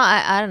no,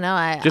 I don't know.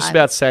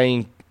 About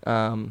saying,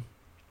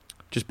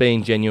 just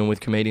being genuine with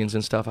comedians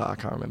and stuff. I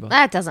can't remember.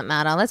 That doesn't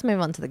matter. Let's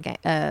move on to the games.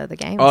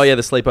 Oh yeah,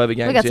 the sleepover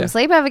games. We got some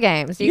sleepover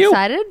games. Are you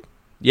excited?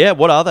 Yeah.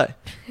 What are they?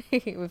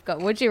 We've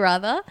got Would You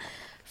Rather,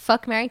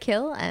 Fuck, Marry,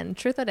 Kill, and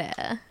Truth or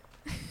Dare.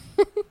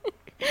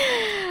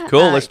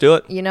 Cool. Let's do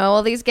it. You know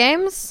all these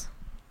games?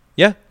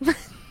 Yeah.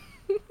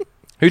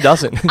 Who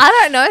doesn't? I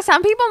don't know.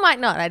 Some people might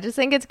not. I just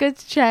think it's good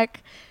to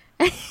check.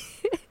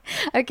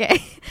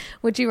 Okay.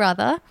 Would you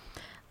rather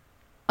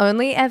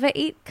only ever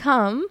eat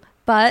cum,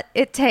 but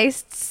it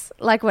tastes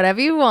like whatever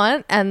you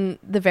want and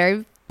the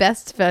very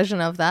best version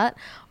of that,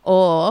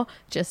 or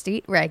just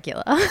eat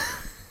regular?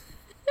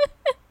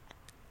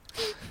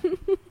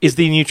 Is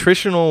the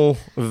nutritional...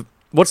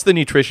 What's the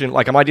nutrition?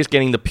 Like, am I just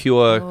getting the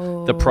pure...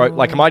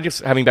 Like, am I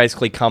just having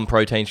basically cum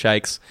protein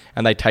shakes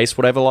and they taste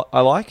whatever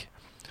I like?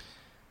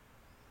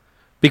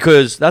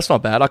 Because that's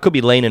not bad. I could be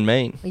lean and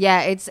mean.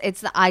 Yeah, it's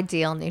the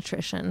ideal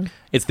nutrition.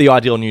 It's the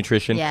ideal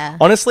nutrition. Yeah.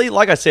 Honestly,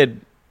 like I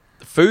said,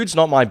 food's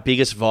not my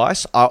biggest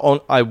vice.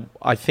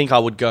 I think I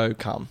would go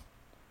cum.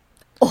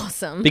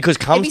 Awesome. Because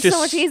cum's It'd be just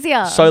so much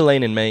easier. So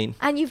lean and mean.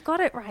 And you've got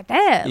it right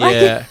there.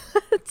 Yeah.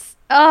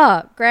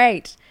 Like,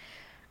 great.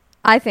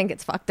 I think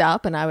it's fucked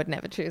up and I would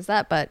never choose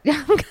that, but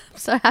I'm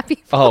so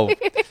happy for you.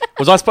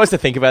 Was I supposed to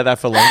think about that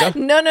for longer?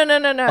 No.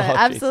 Oh,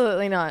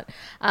 Absolutely not.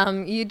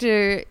 You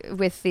do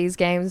with these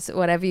games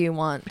whatever you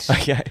want.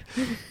 Okay.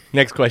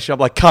 Next question. I'm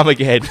like, come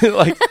again.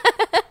 Like,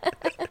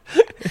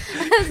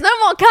 there's no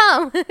more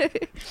come.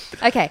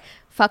 Okay.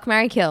 Fuck,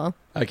 marry, kill.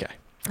 Okay.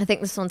 I think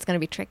this one's going to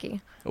be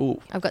tricky.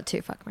 Ooh. I've got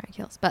 2 fuck, marry,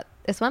 kills, but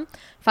this one,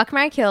 fuck,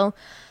 marry, kill,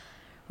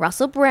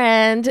 Russell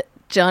Brand,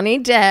 Johnny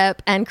Depp,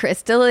 and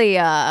Chris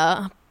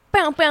D'Elia.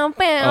 Bow, bow,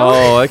 bow.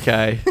 Oh,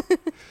 okay.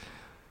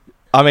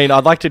 I mean,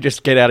 I'd like to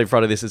just get out in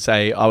front of this and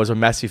say I was a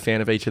massive fan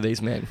of each of these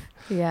men.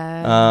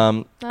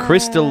 Yeah.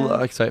 Chris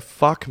D'Elia, so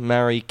fuck,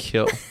 marry,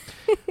 kill.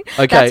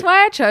 Okay. That's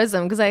why I chose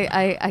them, because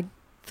I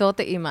thought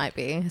that you might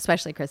be,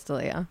 especially Chris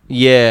D'Elia.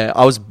 Yeah,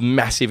 I was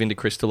massive into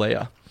Chris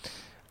D'Elia.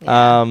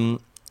 Yeah.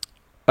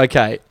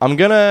 Okay, I'm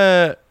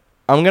gonna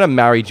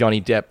marry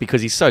Johnny Depp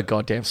because he's so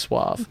goddamn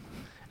suave.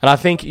 And I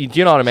think, do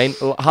you know what I mean?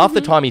 Half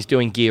the time he's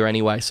doing gear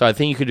anyway, so I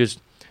think you could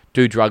just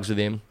do drugs with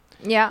him.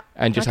 Yeah.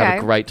 And just have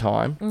a great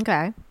time.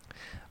 Okay.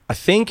 I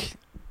think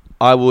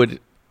I would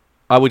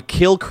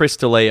kill Chris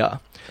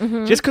D'Elia.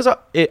 Mm-hmm. Just because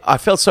I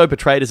felt so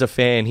betrayed as a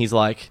fan. He's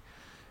like,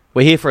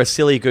 we're here for a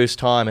silly goose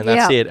time and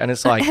that's it. And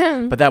it's like,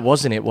 but that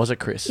wasn't it, was it,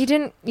 Chris? You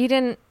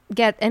didn't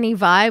get any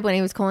vibe when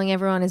he was calling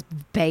everyone his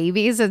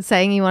babies and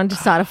saying he wanted to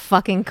start a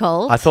fucking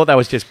cult? I thought that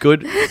was just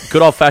good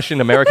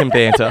old-fashioned American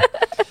banter.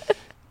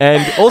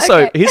 And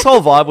also, his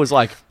whole vibe was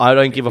like, I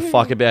don't give a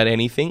fuck about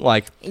anything.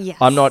 Like,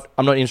 I'm not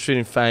interested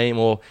in fame,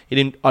 or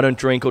I don't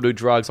drink or do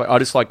drugs. Like, I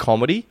just like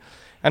comedy.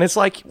 And it's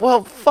like,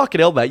 well, fuck it,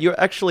 hell, mate. You're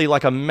actually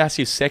like a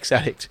massive sex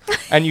addict,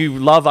 and you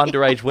love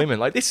underage women.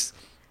 Like this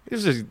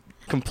is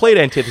complete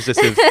antithesis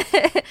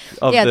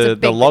of Yeah, it's a the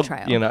big log,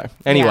 betrayal. you know.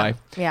 Anyway.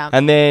 Yeah.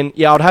 And then,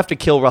 I'd have to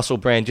kill Russell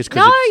Brand just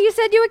because No, you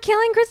said you were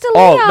killing Crystalia.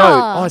 Oh, no.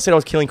 Oh, I said I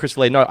was killing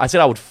Crystalia. No, I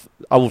said I would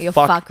You'll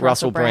fuck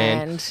Russell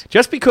Brand.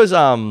 Just because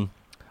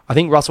I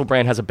think Russell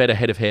Brand has a better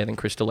head of hair than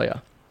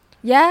Crystalia.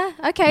 Yeah.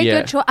 Okay.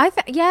 Yeah. Good choice. I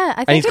think.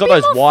 And he's got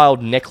those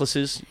wild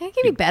necklaces. He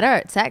could be better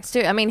at sex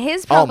too. I mean,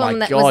 his Oh problem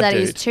my was God, that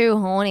he's dude. too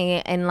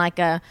horny in like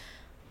a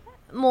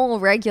more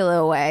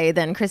regular way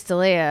than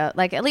Crystalia.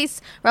 Like at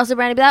least Russell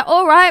Brand would be like,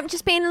 "All right, I'm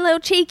just being a little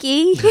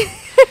cheeky."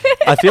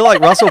 I feel like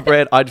Russell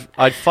Brand.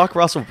 I'd fuck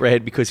Russell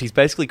Brand because he's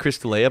basically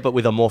Crystalia, but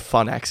with a more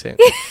fun accent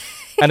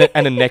and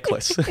a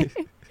necklace.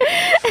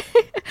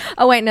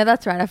 Oh wait, no,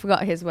 that's right. I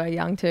forgot his were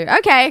young too.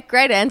 Okay,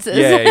 great answers.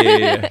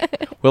 Yeah.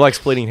 We're like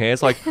splitting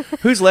hairs. Like,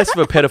 who's less of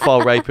a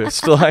pedophile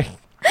rapist? Like,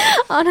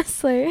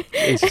 honestly,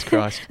 Jesus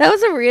Christ. that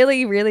was a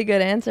really, really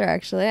good answer.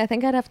 Actually, I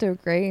think I'd have to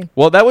agree.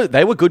 Well,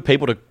 they were good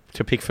people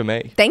to pick for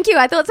me. Thank you.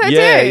 I thought so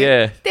Yeah, too.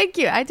 yeah. Thank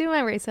you. I do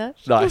my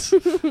research. Nice.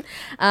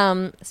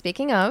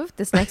 Speaking of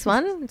this next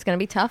one, it's going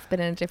to be tough, but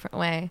in a different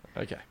way.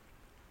 Okay.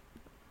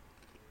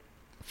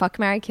 Fuck,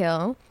 marry,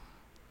 kill.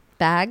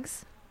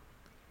 Bags,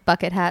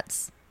 bucket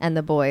hats, and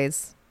the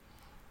boys.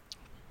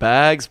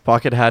 Bags,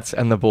 bucket hats,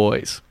 and the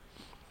boys.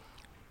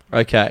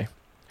 Okay.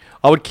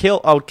 I would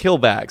kill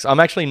Bags. I'm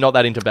actually not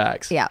that into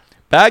Bags. Yeah.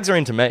 Bags are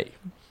into me.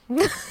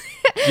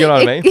 You know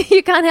what I mean?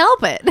 You can't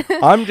help it.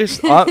 I'm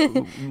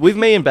with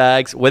me and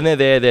Bags. When they're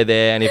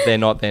there, and if they're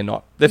not, they're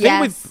not. The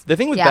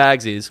thing with Yeah.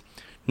 Bags is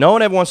no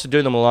one ever wants to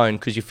do them alone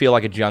because you feel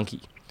like a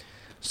junkie.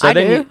 So I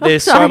then do.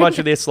 there's so Sorry. much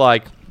of this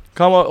like,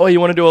 come on, you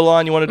want to do a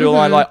line? You want to do a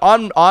line? Like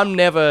I'm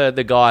never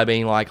the guy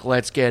being like,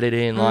 let's get it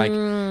in. Like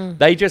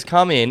they just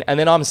come in and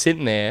then I'm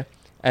sitting there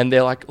and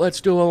they're like, let's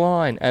do a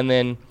line, and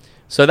then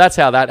so that's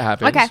how that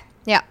happens. Okay.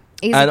 Yeah.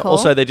 Easy And call.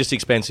 also they're just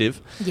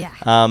expensive. Yeah.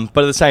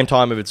 But at the same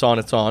time, if it's on,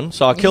 it's on.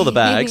 So I kill the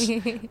Bags.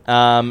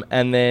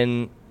 And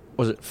then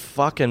was it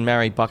fucking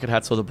marry bucket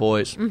hats or the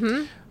boys?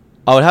 Mm-hmm.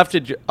 I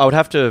would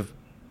have to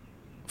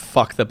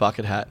fuck the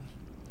bucket hat.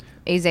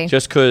 Easy.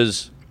 Just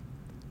because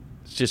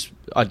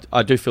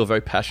I do feel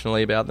very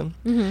passionately about them.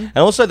 Mm-hmm. And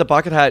also the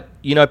bucket hat,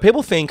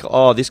 people think,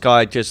 oh, this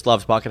guy just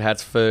loves bucket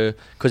hats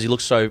because he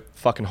looks so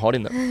fucking hot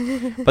in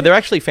them. But they're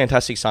actually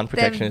fantastic sun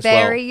protection They're as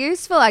well. very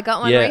useful. I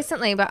got one Yeah.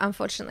 recently, but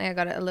unfortunately I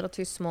got it a little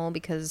too small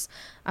because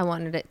I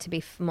wanted it to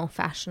be more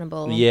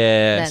fashionable.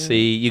 Yeah, than-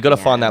 see, you got to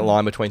find yeah. that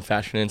line between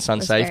fashion and sun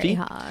It was safety.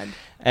 very hard.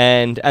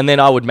 And then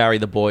I would marry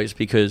the boys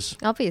because,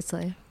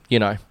 Obviously.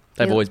 they've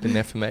Yeah. always been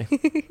there for me.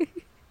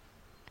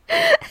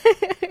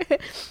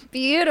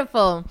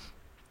 Beautiful.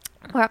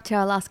 We're up to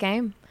our last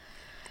game.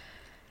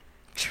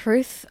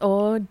 Truth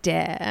or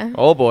dare?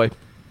 Oh, boy.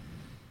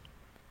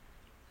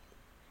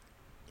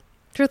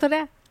 Truth or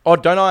dare? Oh,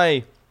 don't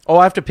I? Oh,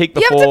 I have to pick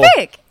You before. have to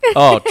pick.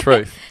 Oh,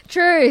 truth.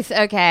 Truth.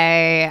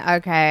 Okay.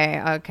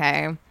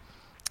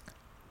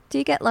 Do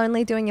you get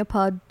lonely doing your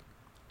pod?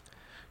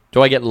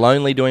 Do I get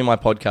lonely doing my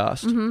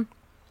podcast? Mm-hmm.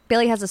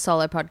 Billy has a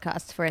solo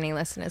podcast for any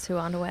listeners who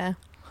aren't aware.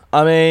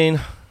 I mean,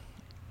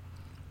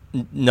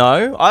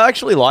 no. I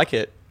actually like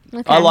it.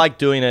 Okay. I like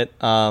doing it.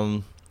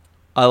 I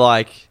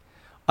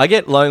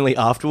get lonely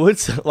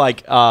afterwards.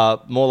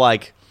 More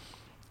like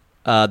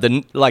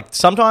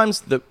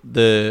sometimes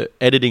the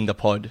editing the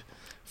pod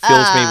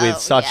fills me with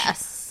such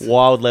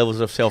wild levels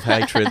of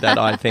self-hatred that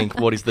I think,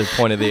 what is the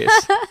point of this?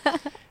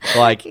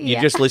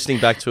 You're just listening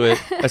back to it,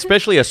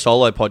 especially a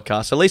solo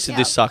podcast. At least if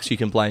this sucks, you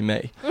can blame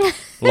me.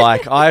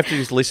 I have to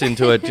just listen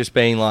to it just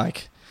being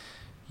like,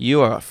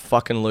 you are a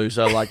fucking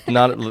loser.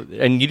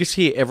 And you just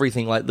hear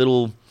everything,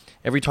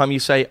 every time you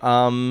say,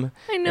 I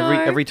know.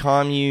 every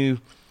time you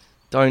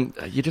don't,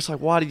 you're just like,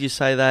 why did you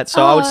say that?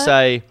 So I would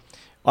say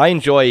I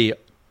enjoy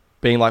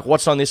being like,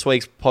 what's on this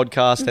week's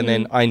podcast? And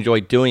then I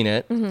enjoy doing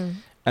it. Mm-hmm.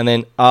 And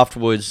then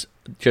afterwards,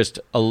 just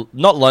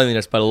not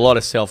loneliness, but a lot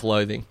of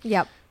self-loathing.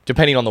 Yep.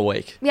 Depending on the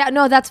week. Yeah,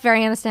 no, that's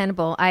very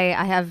understandable. I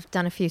have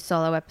done a few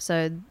solo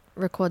episode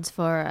records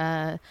for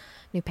a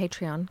new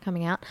Patreon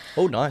coming out.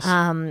 Oh, nice.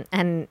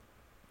 And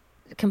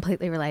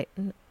completely relate.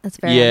 That's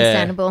very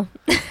understandable.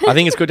 I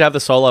think it's good to have the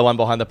solo one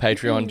behind the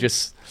Patreon,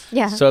 just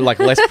Yeah. so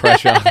less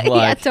pressure.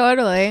 Yeah,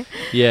 totally.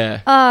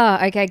 Yeah.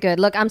 Oh, okay, good.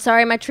 Look, I'm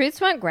sorry, my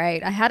truths weren't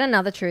great. I had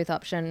another truth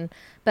option,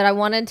 but I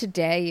wanted to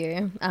dare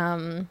you.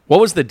 What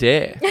was the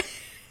dare?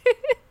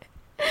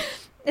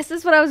 This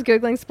is what I was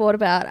Googling sport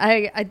about.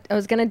 I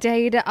was going to dare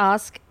you to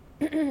ask,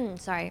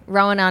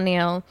 Rowan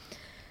O'Neill,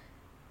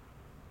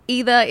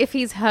 either if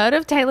he's heard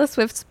of Taylor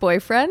Swift's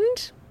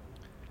boyfriend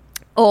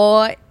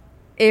or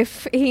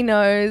if he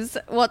knows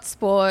what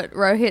sport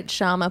Rohit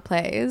Sharma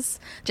plays.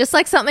 Just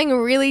like something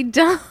really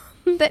dumb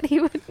that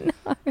he would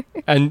know.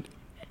 And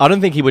I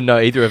don't think he would know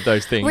either of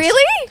those things.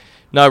 Really?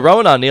 No,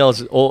 Rowan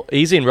O'Neill's,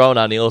 he's in Rowan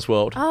O'Neill's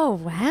world. Oh,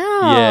 wow.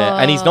 Yeah,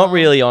 and he's not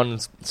really on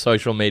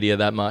social media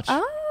that much.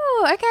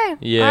 Oh, okay.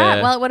 Yeah. All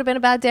right. Well, it would have been a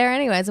bad dare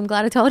anyways. I'm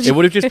glad I told you. It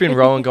would have just been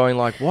Rowan going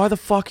like, why the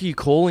fuck are you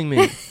calling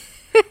me?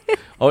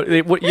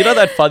 You know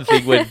that fun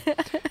thing when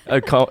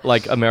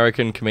like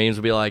American comedians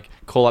would be like,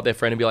 call up their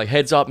friend and be like,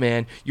 heads up,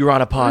 man, you're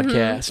on a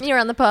podcast. You're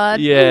on the pod.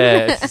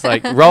 Yeah, it's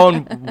like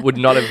Rowan would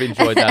not have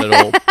enjoyed that at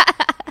all.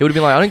 He would have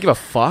been like, I don't give a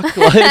fuck.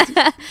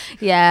 Like,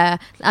 yeah,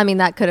 I mean,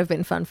 that could have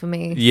been fun for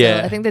me.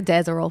 Yeah. So I think the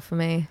dares are all for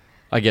me.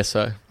 I guess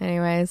so.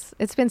 Anyways,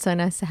 it's been so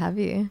nice to have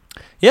you.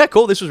 Yeah,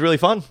 cool. This was really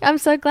fun. I'm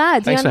so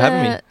glad. Thanks for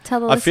having me.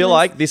 Tell the I feel listeners?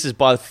 like this is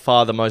by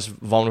far the most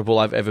vulnerable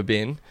I've ever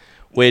been,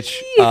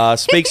 which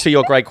speaks to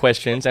your great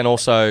questions and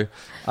also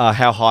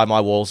how high my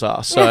walls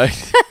are. So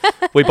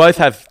we both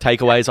have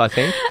takeaways, I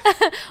think.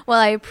 Well,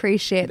 I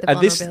appreciate the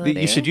vulnerability.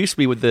 You should used to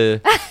be with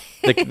the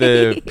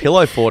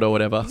pillow fort or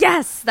whatever.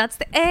 Yes, that's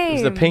the aim. It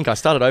was the pink. I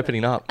started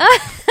opening up.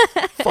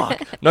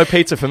 Fuck. No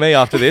pizza for me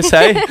after this,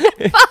 hey?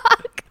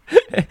 Fuck.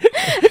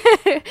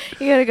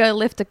 You gotta go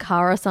lift a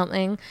car or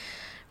something.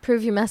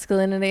 Prove your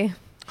masculinity.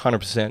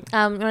 100%.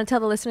 You want to tell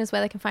the listeners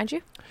where they can find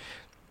you?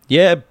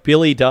 Yeah,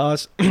 Billy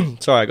Darcy.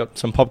 Sorry, I got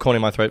some popcorn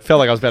in my throat. Felt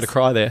like I was about to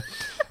cry there.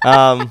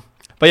 But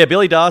yeah,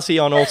 Billy Darcy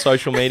on all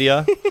social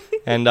media.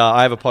 And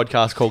I have a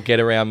podcast called Get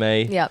Around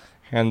Me. Yep.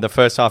 And the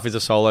first half is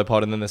a solo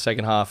pod, and then the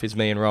second half is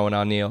me and Rowan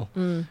Arneal,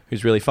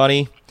 who's really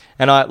funny.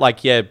 And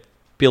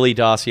Billy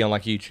Darcy on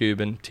like YouTube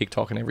and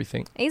TikTok and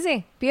everything.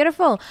 Easy.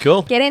 Beautiful.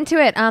 Cool. Get into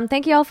it.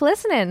 Thank you all for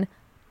listening.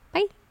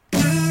 Bye.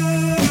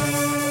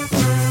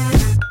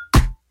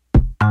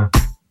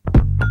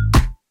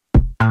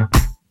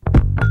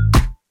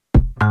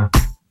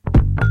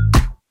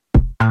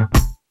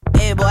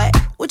 Hey boy,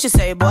 what you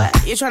say, boy?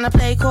 You tryna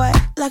play coy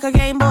like a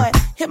game boy?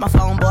 Hit my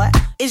phone, boy.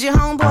 Is your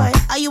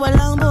homeboy? Are you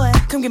alone, boy?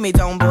 Come get me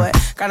dome, boy.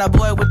 Got a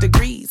boy with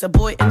degrees, a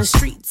boy in the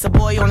streets, a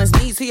boy on his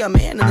knees, he a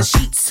man in the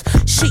sheets.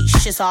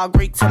 Sheesh, it's all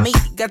Greek to me.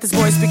 Got this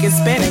boy speaking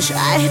Spanish.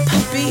 Ay,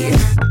 papi.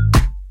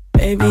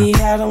 Baby,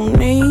 I don't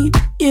need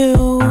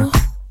you.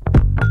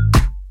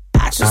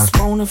 I just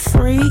wanna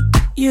freak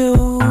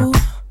you.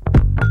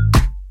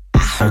 I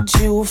heard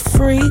you a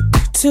freak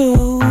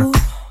too.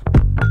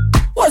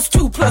 What's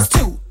 2 plus 2?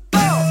 4,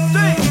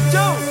 3, 2.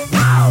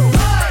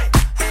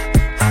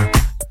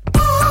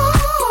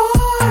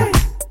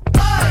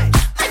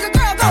 Make a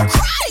girl go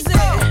crazy.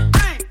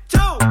 3, 2.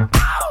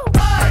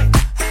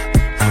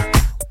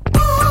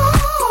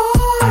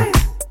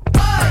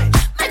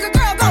 Make a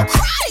girl go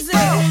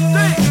crazy.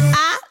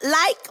 I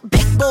like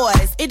big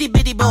boys, itty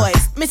bitty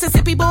boys,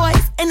 Mississippi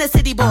boys, and the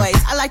city boys.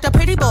 I like the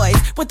pretty boys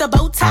with the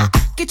bow tie.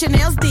 Get your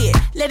nails did,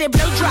 let it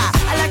blow dry.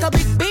 I like a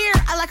big beard,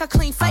 I like a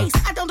clean face.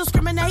 I don't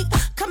discriminate,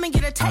 come and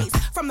get a taste.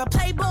 From the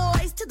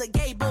playboys to the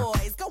gay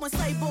boys. Go and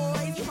slay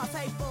boys, you my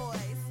fave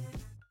boys.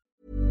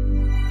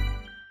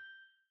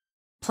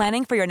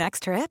 Planning for your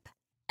next trip?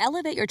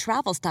 Elevate your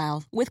travel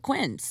style with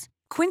Quince.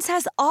 Quince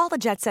has all the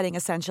jet-setting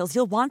essentials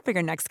you'll want for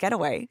your next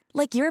getaway,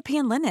 like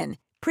European linen,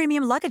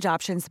 premium luggage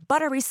options,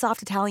 buttery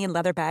soft Italian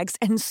leather bags,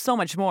 and so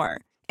much more.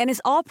 And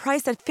is all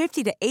priced at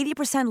 50 to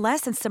 80%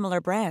 less than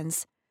similar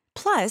brands.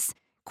 Plus,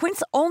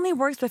 Quince only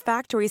works with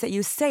factories that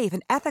use safe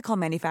and ethical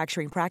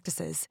manufacturing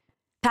practices.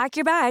 Pack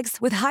your bags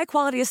with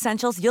high-quality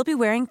essentials you'll be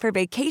wearing for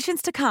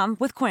vacations to come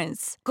with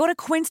Quince. Go to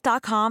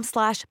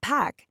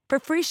quince.com/pack for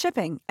free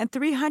shipping and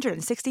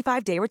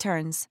 365-day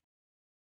returns.